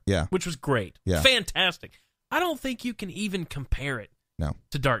War. Yeah. Which was great. Yeah. Fantastic. I don't think you can even compare it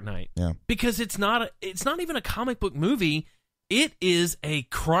to Dark Knight. Yeah. Because it's not even a comic book movie. It is a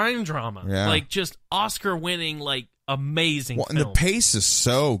crime drama. Yeah. Like, just Oscar-winning, amazing film. And the pace is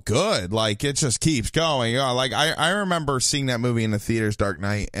so good. Like, it just keeps going. Like, I remember seeing that movie in the theaters, Dark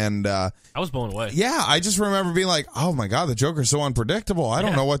Knight, and I was blown away. Yeah, I just remember being like, oh my God, the Joker's so unpredictable. I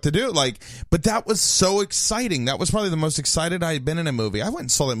don't know what to do. But that was so exciting. That was probably the most excited I had been in a movie. I went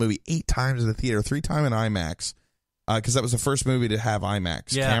and saw that movie 8 times in the theater, 3 times in IMAX, because that was the first movie to have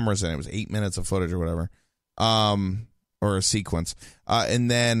IMAX cameras in it. It was 8 minutes of footage or whatever. Or a sequence,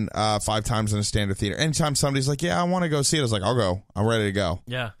 and then 5 times in a standard theater. Anytime somebody's like, "Yeah, I want to go see it," I was like, "I'll go. I'm ready to go."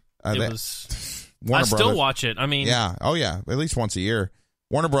 Yeah, I still watch it. I mean, yeah, oh yeah, at least once a year.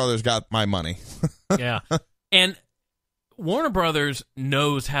 Warner Brothers got my money. Yeah, and Warner Brothers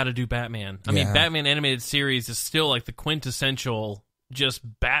knows how to do Batman. I mean, Batman animated series is still like the quintessential just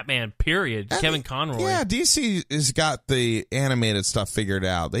Batman, period. Kevin Conroy. Yeah, DC has got the animated stuff figured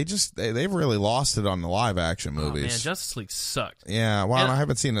out. They've really lost it on the live action movies. Oh, man, Justice League sucked. Yeah, well, I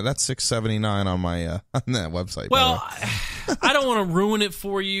haven't seen it. That's $6.79 on my on that website. Well, I don't want to ruin it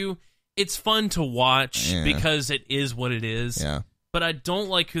for you. It's fun to watch because it is what it is. Yeah. But I don't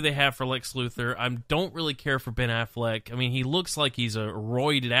like who they have for Lex Luthor. I don't really care for Ben Affleck. I mean, he looks like he's a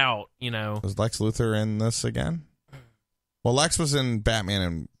roided out, Was Lex Luthor in this again? Well, Lex was in Batman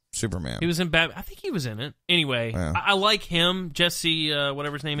and Superman. He was in Batman. I think he was in it. Anyway, I like him. Jesse,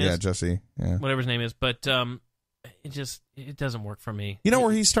 whatever his name is. Yeah, Jesse. Yeah. Whatever his name is. But it doesn't work for me. You know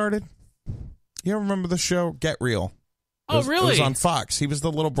where he started? You remember the show Get Real? Really? It was on Fox. He was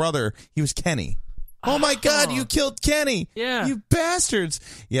the little brother. He was Kenny. Oh, my God, you killed Kenny. Yeah. You bastards.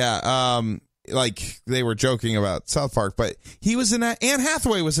 Yeah, like they were joking about South Park, but he was in that. Anne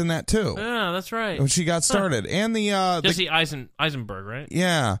Hathaway was in that too. Yeah, that's right. When she got started, and the Jesse Eisenberg, right?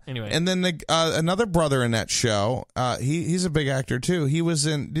 Yeah. Anyway, and then the another brother in that show. He's a big actor too. He was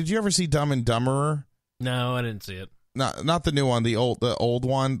in. Did you ever see Dumb and Dumberer? No, I didn't see it. Not the new one, the old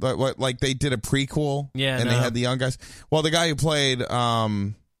one. But like they did a prequel. Yeah, and they had the young guys. Well, the guy who played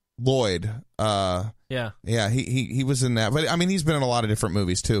Lloyd. Yeah, he was in that. But I mean, he's been in a lot of different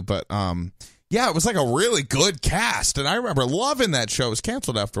movies too. But yeah, it was like a really good cast, and I remember loving that show. It was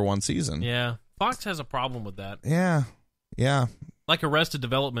canceled after one season. Yeah, Fox has a problem with that. Yeah. Like Arrested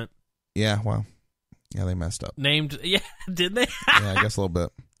Development. Yeah, well, yeah, they messed up. Did they? Yeah, I guess a little bit.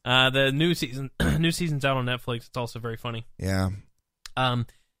 The new season's out on Netflix. It's also very funny. Yeah.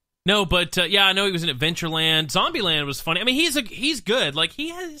 No, but yeah, I know he was in Adventureland. Zombieland was funny. I mean, he's good. Like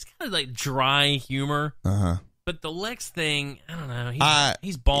he's kind of like dry humor. But the Lex thing, I don't know.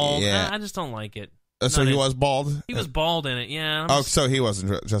 He's bald. Yeah. I just don't like it. So he was bald? He was bald in it, yeah. So he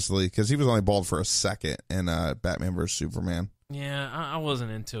wasn't Justice League, because he was only bald for a second in Batman vs. Superman. Yeah, I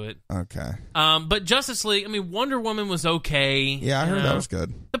wasn't into it. Okay. But Justice League, I mean, Wonder Woman was okay. Yeah, I heard that was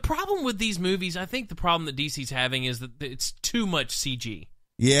good. The problem with these movies, I think the problem that DC's having is that it's too much CG.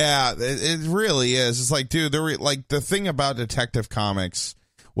 Yeah, it really is. It's like, dude, like the thing about Detective Comics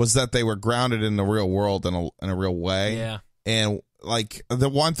was that they were grounded in the real world in a real way. Yeah. And like the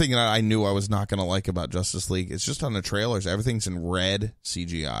one thing that I knew I was not going to like about Justice League is just on the trailers, everything's in red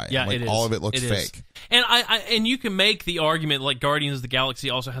CGI. Yeah, like, it is. All of it looks fake. And and you can make the argument like Guardians of the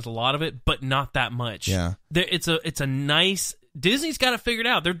Galaxy also has a lot of it, but not that much. Yeah. It's a nice. Disney's got it figured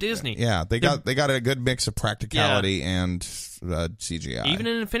out. They're Disney. Yeah, they got a good mix of practicality and CGI. Even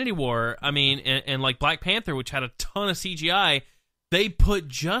in Infinity War, I mean, and like Black Panther, which had a ton of CGI, they put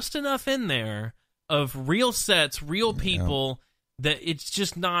just enough in there of real sets, real people, that it's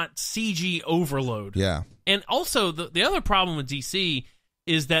just not CG overload. Yeah. And also, the other problem with DC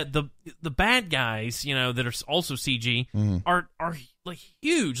is that the bad guys, you know, that are also CG are like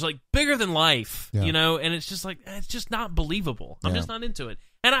huge, like bigger than life, you know, and it's just like, it's just not believable. I'm just not into it.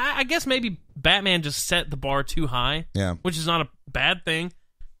 And I guess maybe Batman just set the bar too high, which is not a bad thing.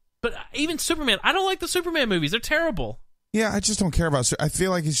 But even Superman, I don't like the Superman movies. They're terrible. Yeah, I just don't care about. I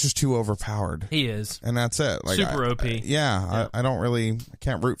feel like he's just too overpowered. He is, and that's it. Like super OP. I don't really. I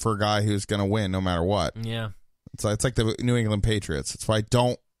can't root for a guy who's going to win no matter what. Yeah, it's like the New England Patriots. That's why I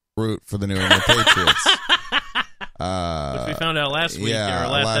don't root for the New England Patriots. Which we found out last week. Yeah,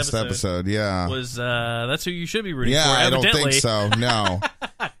 our last episode. Yeah, was that's who you should be rooting for. Yeah, I evidently. don't think so. No.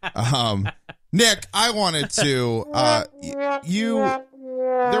 Nick, I wanted to.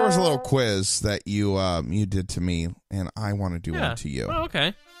 There was a little quiz that you did to me, and I want to do one to you. Oh,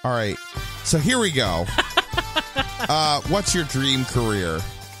 okay. All right. So here we go. What's your dream career?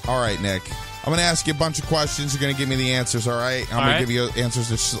 All right, Nick. I'm going to ask you a bunch of questions. You're going to give me the answers, all right? I'm going to give you answers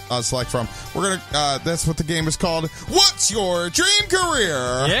to select from. We're going to, that's what the game is called. What's your dream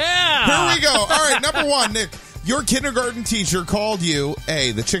career? Yeah. Here we go. All right, number one, Nick. Your kindergarten teacher called you,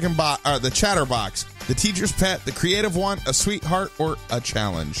 A, the chatterbox, the teacher's pet, the creative one, a sweetheart, or a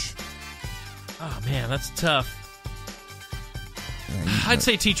challenge. Oh, man, that's tough. Yeah, I'd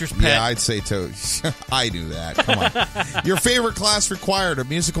say teacher's pet. Yeah, I'd say too. I do that. Come on. Your favorite class required a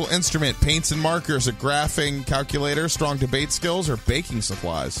musical instrument, paints and markers, a graphing calculator, strong debate skills, or baking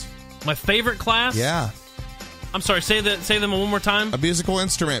supplies. My favorite class? Yeah. I'm sorry, say them one more time. A musical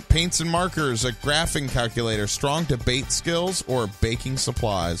instrument, paints and markers, a graphing calculator, strong debate skills, or baking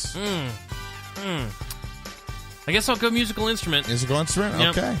supplies. I guess I'll go musical instrument. Musical instrument?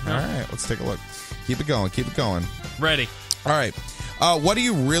 Yep. Okay. All right. Let's take a look. Keep it going. Keep it going. Ready. All right. What do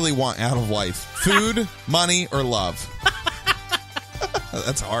you really want out of life? Food, money, or love?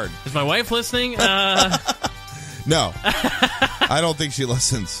 That's hard. Is my wife listening? No. I don't think she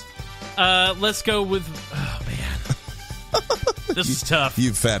listens. Let's go with... Oh, man. This is tough.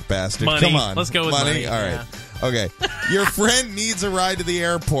 You fat bastard. Money. Come on. Let's go with money. All right. Yeah. Okay. Your friend needs a ride to the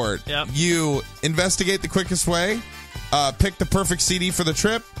airport. Yep. You investigate the quickest way, pick the perfect CD for the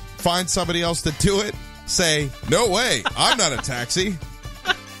trip, find somebody else to do it, say, no way, I'm not a taxi.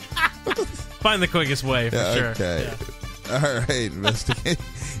 Find the quickest way, for sure. Okay. Yeah. All right. Investigate.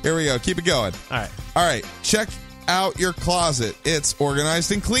 Here we go. Keep it going. All right. Check out your closet. It's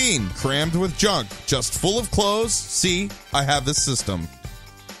organized and clean, crammed with junk, just full of clothes. See, I have this system.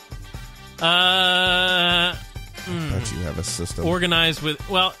 I bet you have a system. Organized with...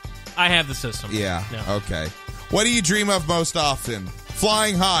 Well, I have the system. Yeah. No. Okay. What do you dream of most often?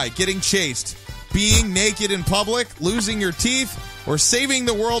 Flying high, getting chased, being naked in public, losing your teeth, or saving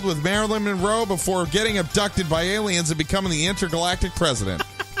the world with Marilyn Monroe before getting abducted by aliens and becoming the intergalactic president?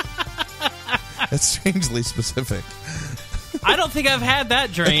 It's strangely specific. I don't think I've had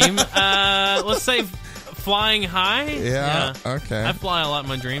that dream. Let's say flying high. Yeah, okay. I fly a lot in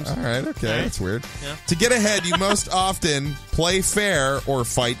my dreams. All right, okay. All right. That's weird. Yeah. To get ahead, you most often play fair or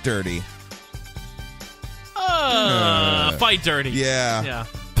fight dirty. Fight dirty. Yeah. Yeah.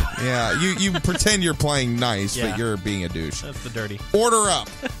 Yeah, you pretend you're playing nice, Yeah. but you're being a douche. That's the dirty. Order up.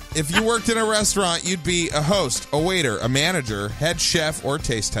 If you worked in a restaurant, you'd be a host, a waiter, a manager, head chef, or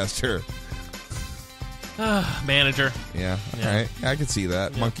taste tester. Manager. Yeah, all right. I can see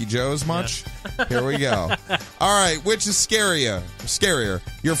that. Monkey Joe's much? Here we go. All right, which is scarier?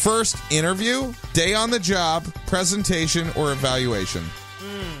 Your first interview, day on the job, presentation, or evaluation?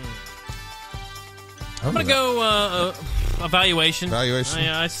 I'm going to go evaluation. Evaluation.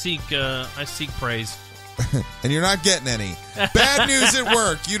 I seek praise. And you're not getting any. Bad news at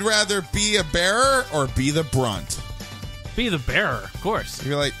work. You'd rather be a bearer or be the brunt? Be the bearer, of course.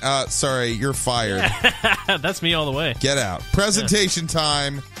 You're like, sorry, you're fired. That's me all the way. Get out. Presentation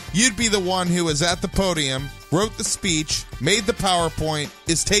time. You'd be the one who was at the podium, wrote the speech, made the PowerPoint,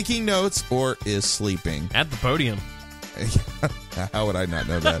 is taking notes, or is sleeping. At the podium. How would I not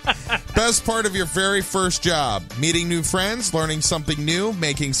know that? Best part of your very first job. Meeting new friends, learning something new,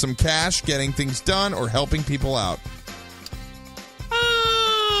 making some cash, getting things done, or helping people out.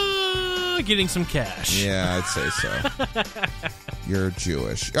 Getting some cash. Yeah, I'd say so. You're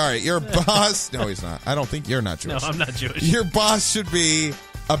Jewish. All right, your boss. No, he's not. I don't think you're not Jewish. No, I'm not Jewish. Your boss should be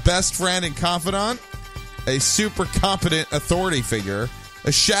a best friend and confidant, a super competent authority figure,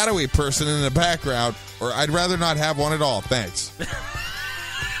 a shadowy person in the background, or I'd rather not have one at all. Thanks.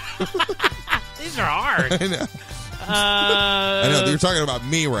 These are hard. I know. I know. You're talking about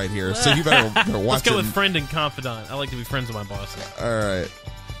me right here, so you better watch. Let's go with friend and confidant. I like to be friends with my bosses. All right.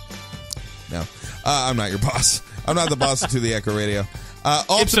 No, I'm not your boss. I'm not the boss to the Echo Radio.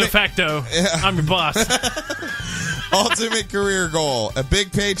 Ipso facto, I'm your boss. Ultimate career goal: a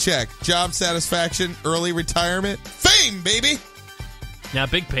big paycheck, job satisfaction, early retirement, fame, baby. Now,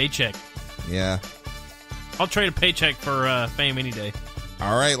 big paycheck. Yeah. I'll trade a paycheck for fame any day.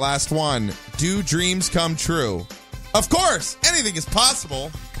 All right, last one. Do dreams come true? Of course, anything is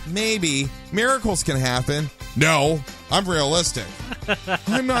possible. Maybe. Miracles can happen. No, I'm realistic.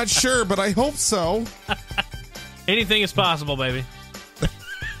 I'm not sure, but I hope so. Anything is possible, baby.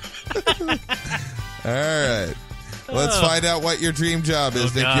 All right. Let's find out what your dream job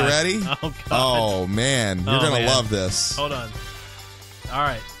is, Nick. God. You ready? Oh, God. Oh, man. You're going to love this. Hold on. All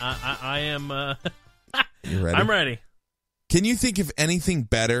right. I am... You ready? I'm ready. Can you think of anything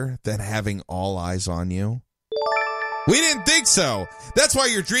better than having all eyes on you? We didn't think so. That's why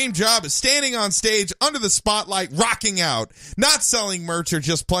your dream job is standing on stage under the spotlight, rocking out, not selling merch or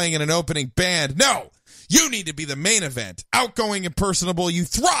just playing in an opening band. No, you need to be the main event. Outgoing and personable, you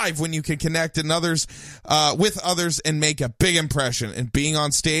thrive when you can connect with others and make a big impression. And being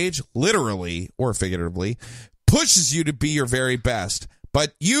on stage, literally or figuratively, pushes you to be your very best.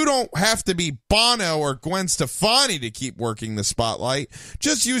 But you don't have to be Bono or Gwen Stefani to keep working the spotlight.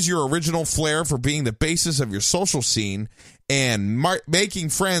 Just use your original flair for being the basis of your social scene and making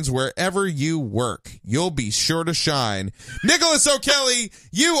friends wherever you work. You'll be sure to shine. Nicholas O'Kelly,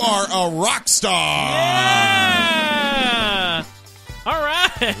 you are a rock star. Yeah! All right.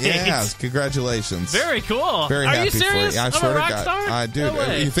 Yes, congratulations. Very cool. Very Are happy you serious? for you. I I'm swear a to rock God. star? Dude, No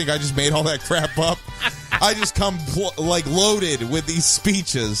way. you think I just made all that crap up? I just come loaded with these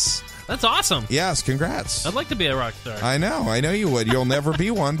speeches. That's awesome. Yes, congrats. I'd like to be a rock star. I know you would. You'll never be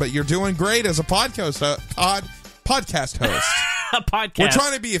one, but you're doing great as a podcast host. A podcast. We're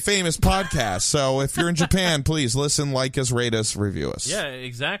trying to be a famous podcast, so if you're in Japan, please listen, like us, rate us, review us. Yeah,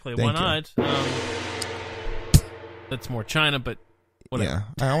 exactly. Thank Why not? That's more China, but whatever.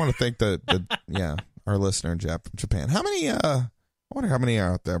 Yeah, I want to thank our listener in Japan. How many? I wonder how many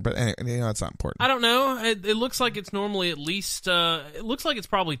are out there, but anyway, it's not important. I don't know. It looks like it's normally at least. It looks like it's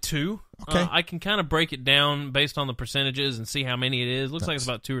probably 2. Okay. I can kind of break it down based on the percentages and see how many it is. Looks like it's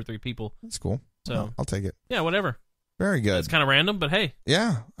about 2 or 3 people. That's cool. So I'll take it. Yeah, whatever. Very good. It's kind of random, but hey.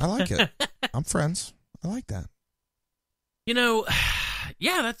 Yeah, I like it. I'm friends. I like that.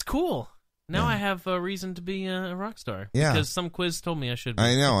 Yeah, that's cool. Now Yeah. I have a reason to be a rock star. Yeah. Because some quiz told me I should be.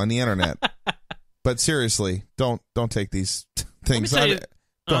 I know, on the internet. But seriously, don't take these things. tell you-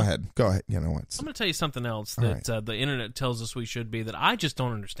 Go ahead. You know what? I'm going to tell you something else All that the internet tells us we should be that I just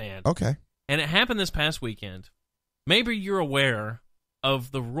don't understand. Okay. And it happened this past weekend. Maybe you're aware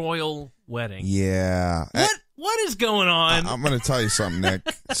of the royal wedding. Yeah. What is going on? I'm going to tell you something, Nick.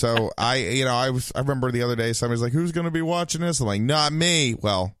 So I remember the other day somebody's like, "Who's going to be watching this?" I'm like, "Not me."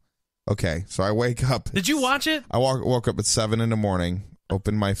 Well, okay. So I wake up. Did you watch it? I woke up at 7 a.m.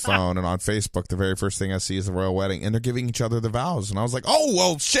 opened my phone, and on Facebook, the very first thing I see is the royal wedding, and they're giving each other the vows. And I was like, oh,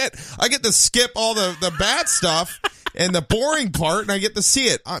 well, shit. I get to skip all the bad stuff and the boring part, and I get to see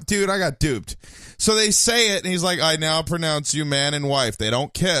it. Dude, I got duped. So they say it, and he's like, I now pronounce you man and wife. They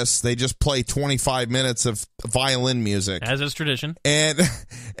don't kiss. They just play 25 minutes of violin music. As is tradition. And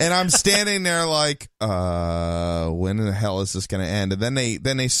I'm standing there like, when the hell is this going to end? And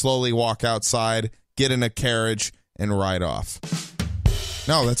then they slowly walk outside, get in a carriage, and ride off.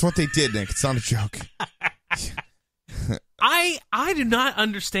 No, that's what they did, Nick. It's not a joke. I do not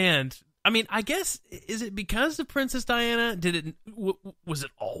understand. I mean, I guess, is it because of Princess Diana? Was it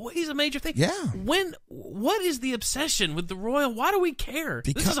always a major thing? Yeah. What is the obsession with the royal? Why do we care?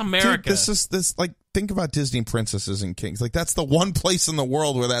 Because, this is America. Dude, like, think about Disney princesses and kings. Like, that's the one place in the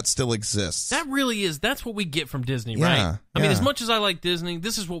world where that still exists. That really is. That's what we get from Disney, Yeah, right? I mean, as much as I like Disney,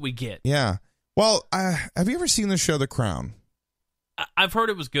 this is what we get. Yeah. Well, have you ever seen the show The Crown? I've heard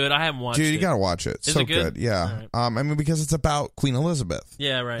it was good. I haven't watched it. Dude, you gotta watch it. Is so it good? Yeah. Right. I mean, because it's about Queen Elizabeth.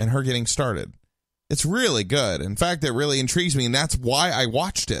 Yeah, right. And her getting started. It's really good. In fact, it really intrigues me, and that's why I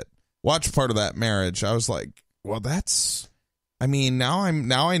watched it. Watched part of that marriage. I was like, well, I mean, now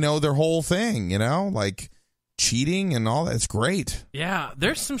I know their whole thing, you know? Like, cheating and all that. It's great. Yeah,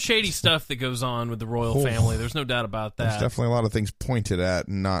 there's some shady stuff that goes on with the royal family. There's no doubt about that. There's definitely a lot of things pointed at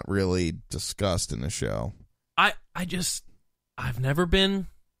and not really discussed in the show. I've never been.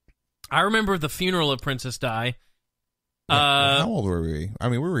 I remember the funeral of Princess Di. How old were we? I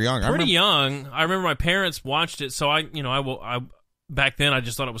mean, we were young. Pretty young. I remember my parents watched it, so I back then I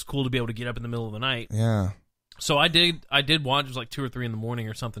just thought it was cool to be able to get up in the middle of the night. Yeah. So I did watch. It was like 2 or 3 in the morning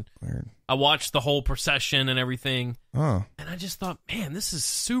or something. Weird. I watched the whole procession and everything. Oh. And I just thought, man, this is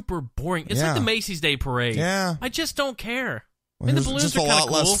super boring. It's like the Macy's Day Parade. Yeah. I just don't care. Well, I mean, the balloons just are a kind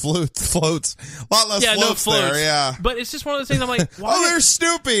lot of cool. less floats. A lot less Yeah, floats, no floats. there, yeah. But it's just one of those things I'm like, why? Oh, there's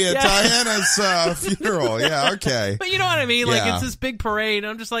Snoopy at Diana's funeral. Yeah, okay. But you know what I mean? Like, Yeah. it's this big parade. And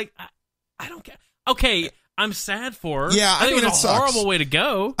I'm just like, I don't care. Okay, I'm sad for her. Yeah, I think mean, it's a horrible way to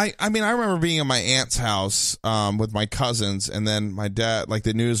go. I mean, I remember being at my aunt's house with my cousins, and then my dad, like,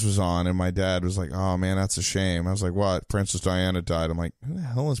 the news was on, and my dad was like, oh, man, that's a shame. I was like, what? Princess Diana died. I'm like, who the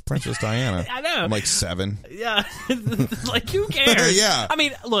hell is Princess Diana? I know. I'm like 7. Yeah. Like, who cares? Yeah. I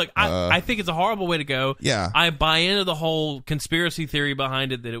mean, look, I think it's a horrible way to go. Yeah. I buy into the whole conspiracy theory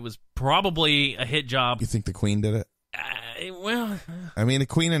behind it that it was probably a hit job. You think the Queen did it? Well, I mean, the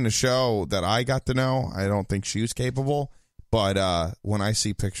Queen in the show that I got to know, I don't think she was capable. But when I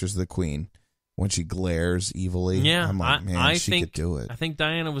see pictures of the Queen, when she glares evilly, yeah, I'm like, man, she think, could do it. I think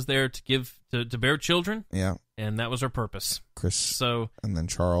Diana was there to bear children. Yeah. And that was her purpose. And then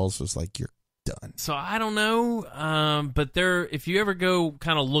Charles was like, you're done. So I don't know, but if you ever go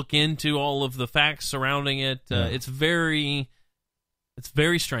kind of look into all of the facts surrounding it, it's very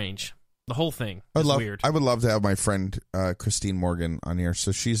strange. The whole thing is weird. I would love to have my friend Christine Morgan on here.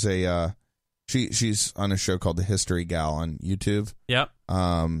 So she's she's on a show called The History Gal on YouTube. Yep.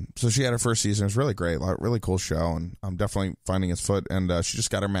 So she had her first season. It was really great. Really cool show, and I'm definitely finding its foot. And she just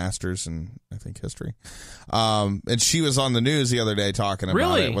got her master's in, I think, history. And she was on the news the other day talking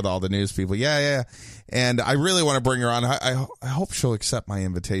about it with all the news people. Yeah. And I really want to bring her on. I hope she'll accept my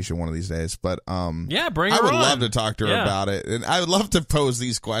invitation one of these days. But yeah, bring her on. I would love to talk to her about it, and I would love to pose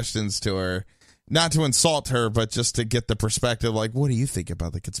these questions to her. Not to insult her, but just to get the perspective. Like, what do you think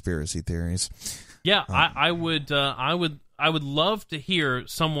about the conspiracy theories? Yeah, I would love to hear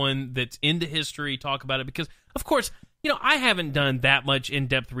someone that's into history talk about it, because, of course, I haven't done that much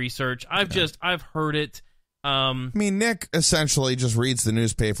in-depth research. I've heard it. I mean, Nick essentially just reads the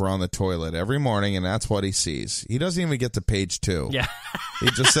newspaper on the toilet every morning, and that's what he sees. He doesn't even get to page 2. Yeah.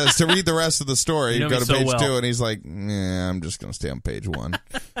 He just says to read the rest of the story. You go to page 2, and he's like, nah, I'm just going to stay on page 1.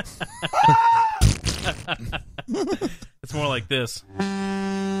 It's more like this.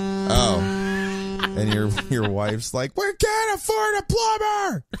 Oh. And your wife's like, we can't afford a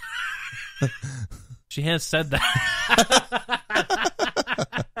plumber! She has said that.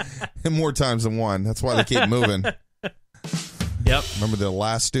 And more times than one. That's why they keep moving. Yep. Remember the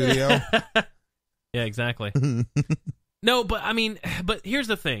last studio? Yeah, exactly. No, but here's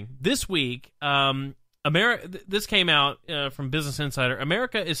the thing. This week, this came out from Business Insider.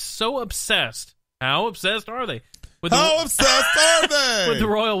 America is so obsessed. How obsessed are they? How obsessed are they? With the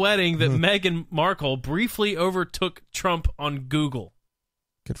royal wedding that Meghan Markle briefly overtook Trump on Google.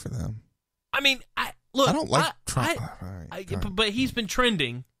 Good for them. I mean, I don't like Trump. But he's been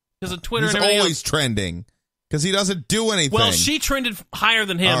trending because of Twitter. He's and everything always trending because he doesn't do anything. Well, she trended higher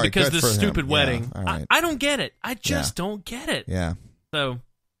than him because of this stupid wedding. Yeah, right. I don't get it. I just don't get it. Yeah. So,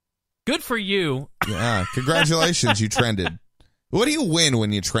 good for you. Yeah. Congratulations, you trended. What do you win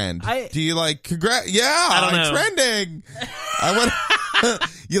when you trend? Do you like, I don't know. Trending.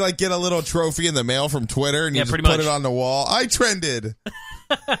 You like get a little trophy in the mail from Twitter and you just put it on the wall. I trended.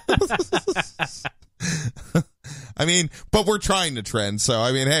 I mean, but we're trying to trend. So,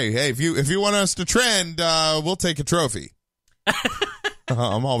 I mean, hey, if you want us to trend, we'll take a trophy.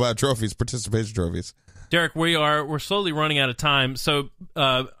 I'm all about trophies, participation trophies. Derek, we're slowly running out of time. So,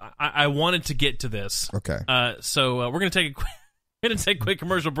 I wanted to get to this. Okay. So we're going to take a quick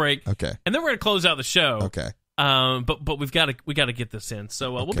commercial break. Okay. And then we're going to close out the show. Okay. But we got to get this in.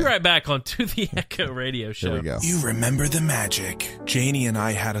 So we'll be right back on To the Echo Radio Show. Here we go. You remember the magic. Janie and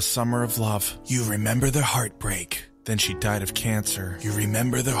I had a summer of love. You remember the heartbreak. Then she died of cancer. You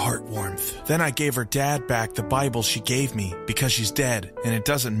remember the heart warmth. Then I gave her dad back the Bible she gave me because she's dead and it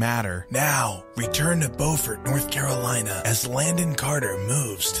doesn't matter. Now, return to Beaufort, North Carolina as Landon Carter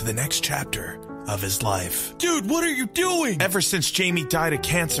moves to the next chapter of his life. Dude, what are you doing? Ever since Jamie died of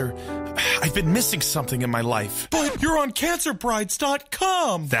cancer, I've been missing something in my life. But you're on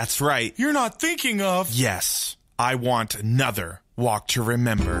cancerbrides.com. That's right. You're not thinking of... Yes, I want another Walk to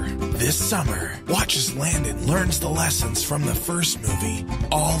Remember. This summer, watch as Landon learns the lessons from the first movie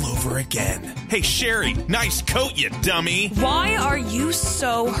all over again. Hey, Sherry, nice coat, you dummy. Why are you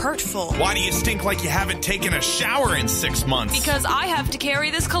so hurtful? Why do you stink like you haven't taken a shower in 6 months? Because I have to carry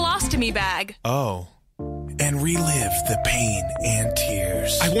this colostomy bag. Oh. And relive the pain and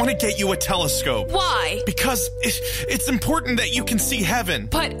tears. I want to get you a telescope. Why? Because it's important that you can see heaven.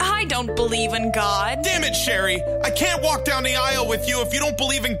 But I don't believe in God. Damn it, Sherry. I can't walk down the aisle with you if you don't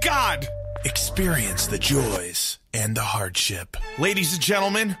believe in God. Experience the joys and the hardship. Ladies and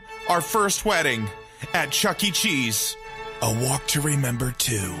gentlemen, our first wedding at Chuck E. Cheese. A Walk to Remember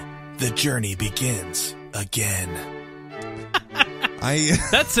 2. The journey begins again.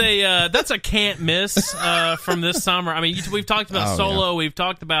 That's a can't miss from this summer. I mean, we've talked about Solo, we've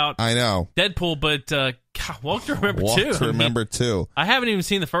talked about Deadpool, but God, Walk to Remember 2. Walk to Remember 2. I haven't even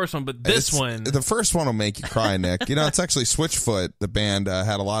seen the first one, but this one, the first one will make you cry, Nick. You know, it's actually Switchfoot. The band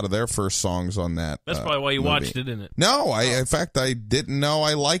had a lot of their first songs on that. That's probably why you watched it, isn't it? No, in fact, I didn't know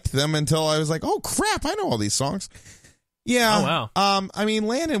I liked them until I was like, oh crap, I know all these songs. Yeah. Oh, wow. I mean,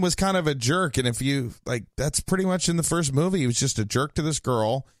 Landon was kind of a jerk, and if you like, that's pretty much in the first movie. He was just a jerk to this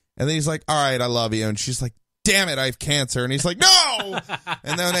girl, and then he's like, "All right, I love you," and she's like, "Damn it, I have cancer," and he's like, "No!"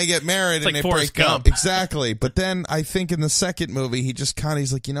 And then they get married it's and like they Forrest break Gump. up. Exactly. But then I think in the second movie, he just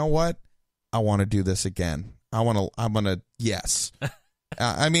he's like, you know what? I want to do this again. I'm gonna yes.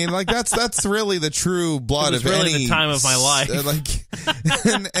 I mean, like that's really the true blood of really any the time of my life.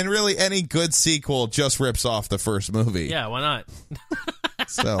 and really any good sequel just rips off the first movie. Yeah, why not?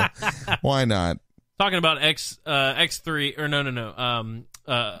 So why not? Talking about X3 or no,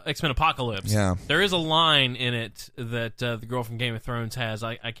 X-Men Apocalypse. Yeah, there is a line in it that the girl from Game of Thrones has.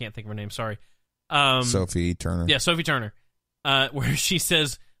 I can't think of her name. Sorry, Sophie Turner. Yeah, Sophie Turner, where she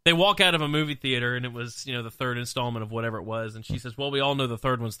says. They walk out of a movie theater, and it was, the third installment of whatever it was, and she says, well, we all know the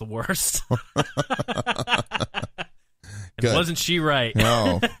third one's the worst. And wasn't she right?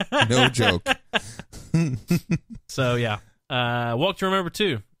 No joke. So, yeah. Walk to Remember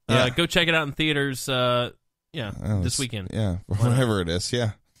 2. Go check it out in theaters, this weekend. Yeah, whatever it is,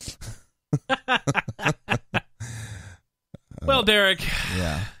 yeah. Well, Derek.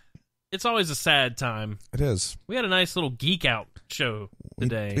 Yeah. It's always a sad time. It is. We had a nice little geek out show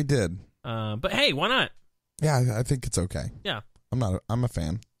today. We did. But hey, why not? Yeah, I think it's okay. Yeah. I'm a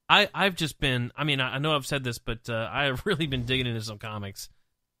fan. I've just been, I know I've said this, but I've really been digging into some comics.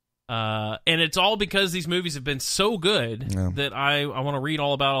 And it's all because these movies have been so good that I want to read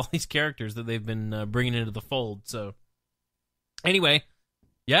all about all these characters that they've been bringing into the fold. So anyway,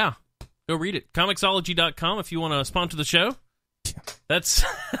 yeah, go read it. Comixology.com if you want to sponsor the show. That's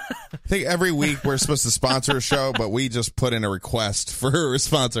I think every week we're supposed to sponsor a show, but we just put in a request for a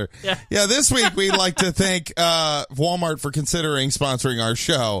sponsor. Yeah, this week we'd like to thank Walmart for considering sponsoring our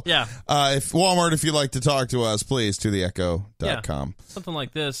show. Yeah. If you'd like to talk to us, please, to theecho.com. Yeah, something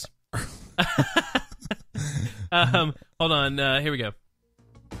like this. Hold on, here we go.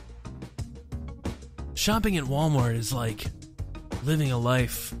 Shopping at Walmart is like living a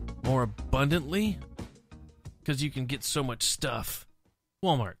life more abundantly because you can get so much stuff.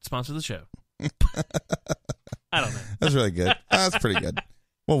 Walmart, sponsor the show. I don't know. That's really good. That's pretty good.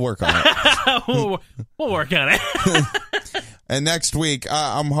 We'll work on it. we'll work on it. And next week,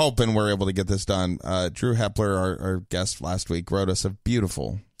 I'm hoping we're able to get this done. Drew Hepler, our guest last week, wrote us a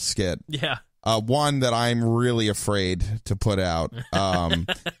beautiful skit. Yeah. One that I'm really afraid to put out.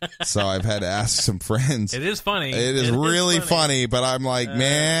 So I've had to ask some friends. It is funny. It is really funny, but I'm like,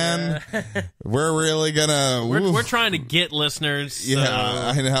 man, we're really gonna. We're trying to get listeners. Yeah,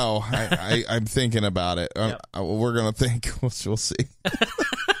 so. I know. I'm thinking about it. Yep. We're gonna think. We'll see.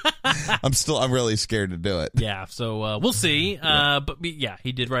 I'm really scared to do it. Yeah, so we'll see. But yeah,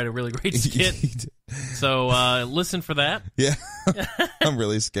 he did write a really great skit. So listen for that. Yeah, I'm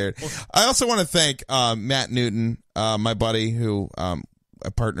really scared. I also want to thank Matt Newton, my buddy who I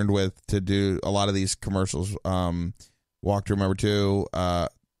partnered with to do a lot of these commercials. Walk to Remember 2,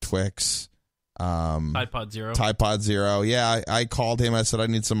 Twix. Tide Pod Zero. Yeah, I called him. I said, I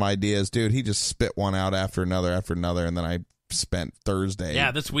need some ideas. Dude, he just spit one out after another, and then I spent Thursday.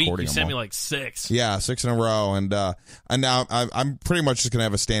 Yeah, this week you sent me like 6. Yeah, 6 in a row, and now I'm pretty much just gonna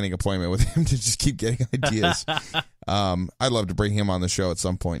have a standing appointment with him to just keep getting ideas. I'd love to bring him on the show at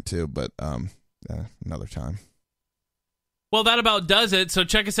some point too, but another time. Well, that about does it. So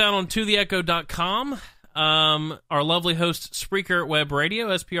check us out on totheecho.com. Our lovely host, Spreaker Web Radio,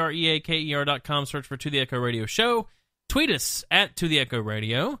 SPREAKER.com. Search for To The Echo Radio Show. Tweet us at To The Echo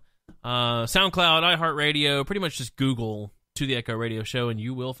Radio. SoundCloud, iHeartRadio, pretty much just Google To The Echo Radio Show and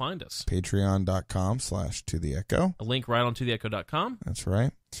you will find us. Patreon.com/ToTheEcho. A link right on totheecho.com. That's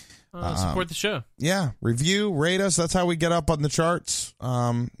right. Support the show. Yeah. Review, rate us. That's how we get up on the charts.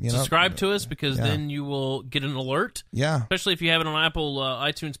 Subscribe to us because then you will get an alert. Yeah. Especially if you have it on Apple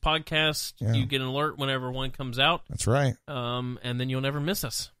iTunes podcast. Yeah. You get an alert whenever one comes out. That's right. And then you'll never miss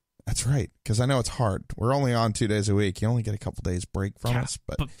us. That's right, because I know it's hard. We're only on 2 days a week. You only get a couple days break from us,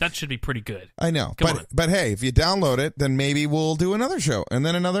 but that should be pretty good. I know, Come but hey, if you download it, then maybe we'll do another show, and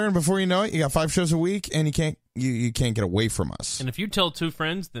then another, and before you know it, you got 5 shows a week, and you can't get away from us. And if you tell 2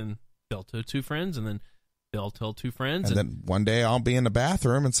 friends, then they'll tell 2 friends, and then they'll tell 2 friends, and then one day I'll be in the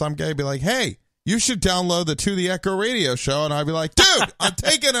bathroom, and some guy will be like, "Hey, you should download the To The Echo Radio Show," and I'll be like, "Dude, I'm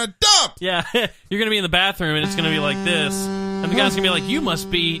taking a dump." Yeah, you're gonna be in the bathroom, and it's gonna be like this. And the guy's going to be like, "You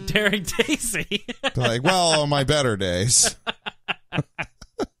must be Derek Dacey." Like, well, on my better days.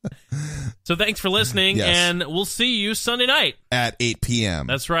 So thanks for listening, and we'll see you Sunday night. At 8 p.m.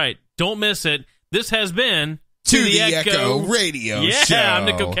 That's right. Don't miss it. This has been To The Echo Radio Show. Yeah, I'm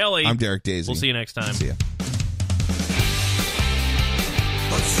Nick O'Kelly. I'm Derek Dacey. We'll see you next time. See ya. To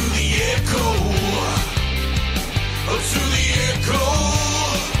the Echo. To the Echo.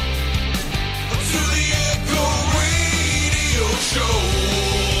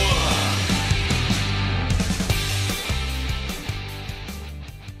 Show.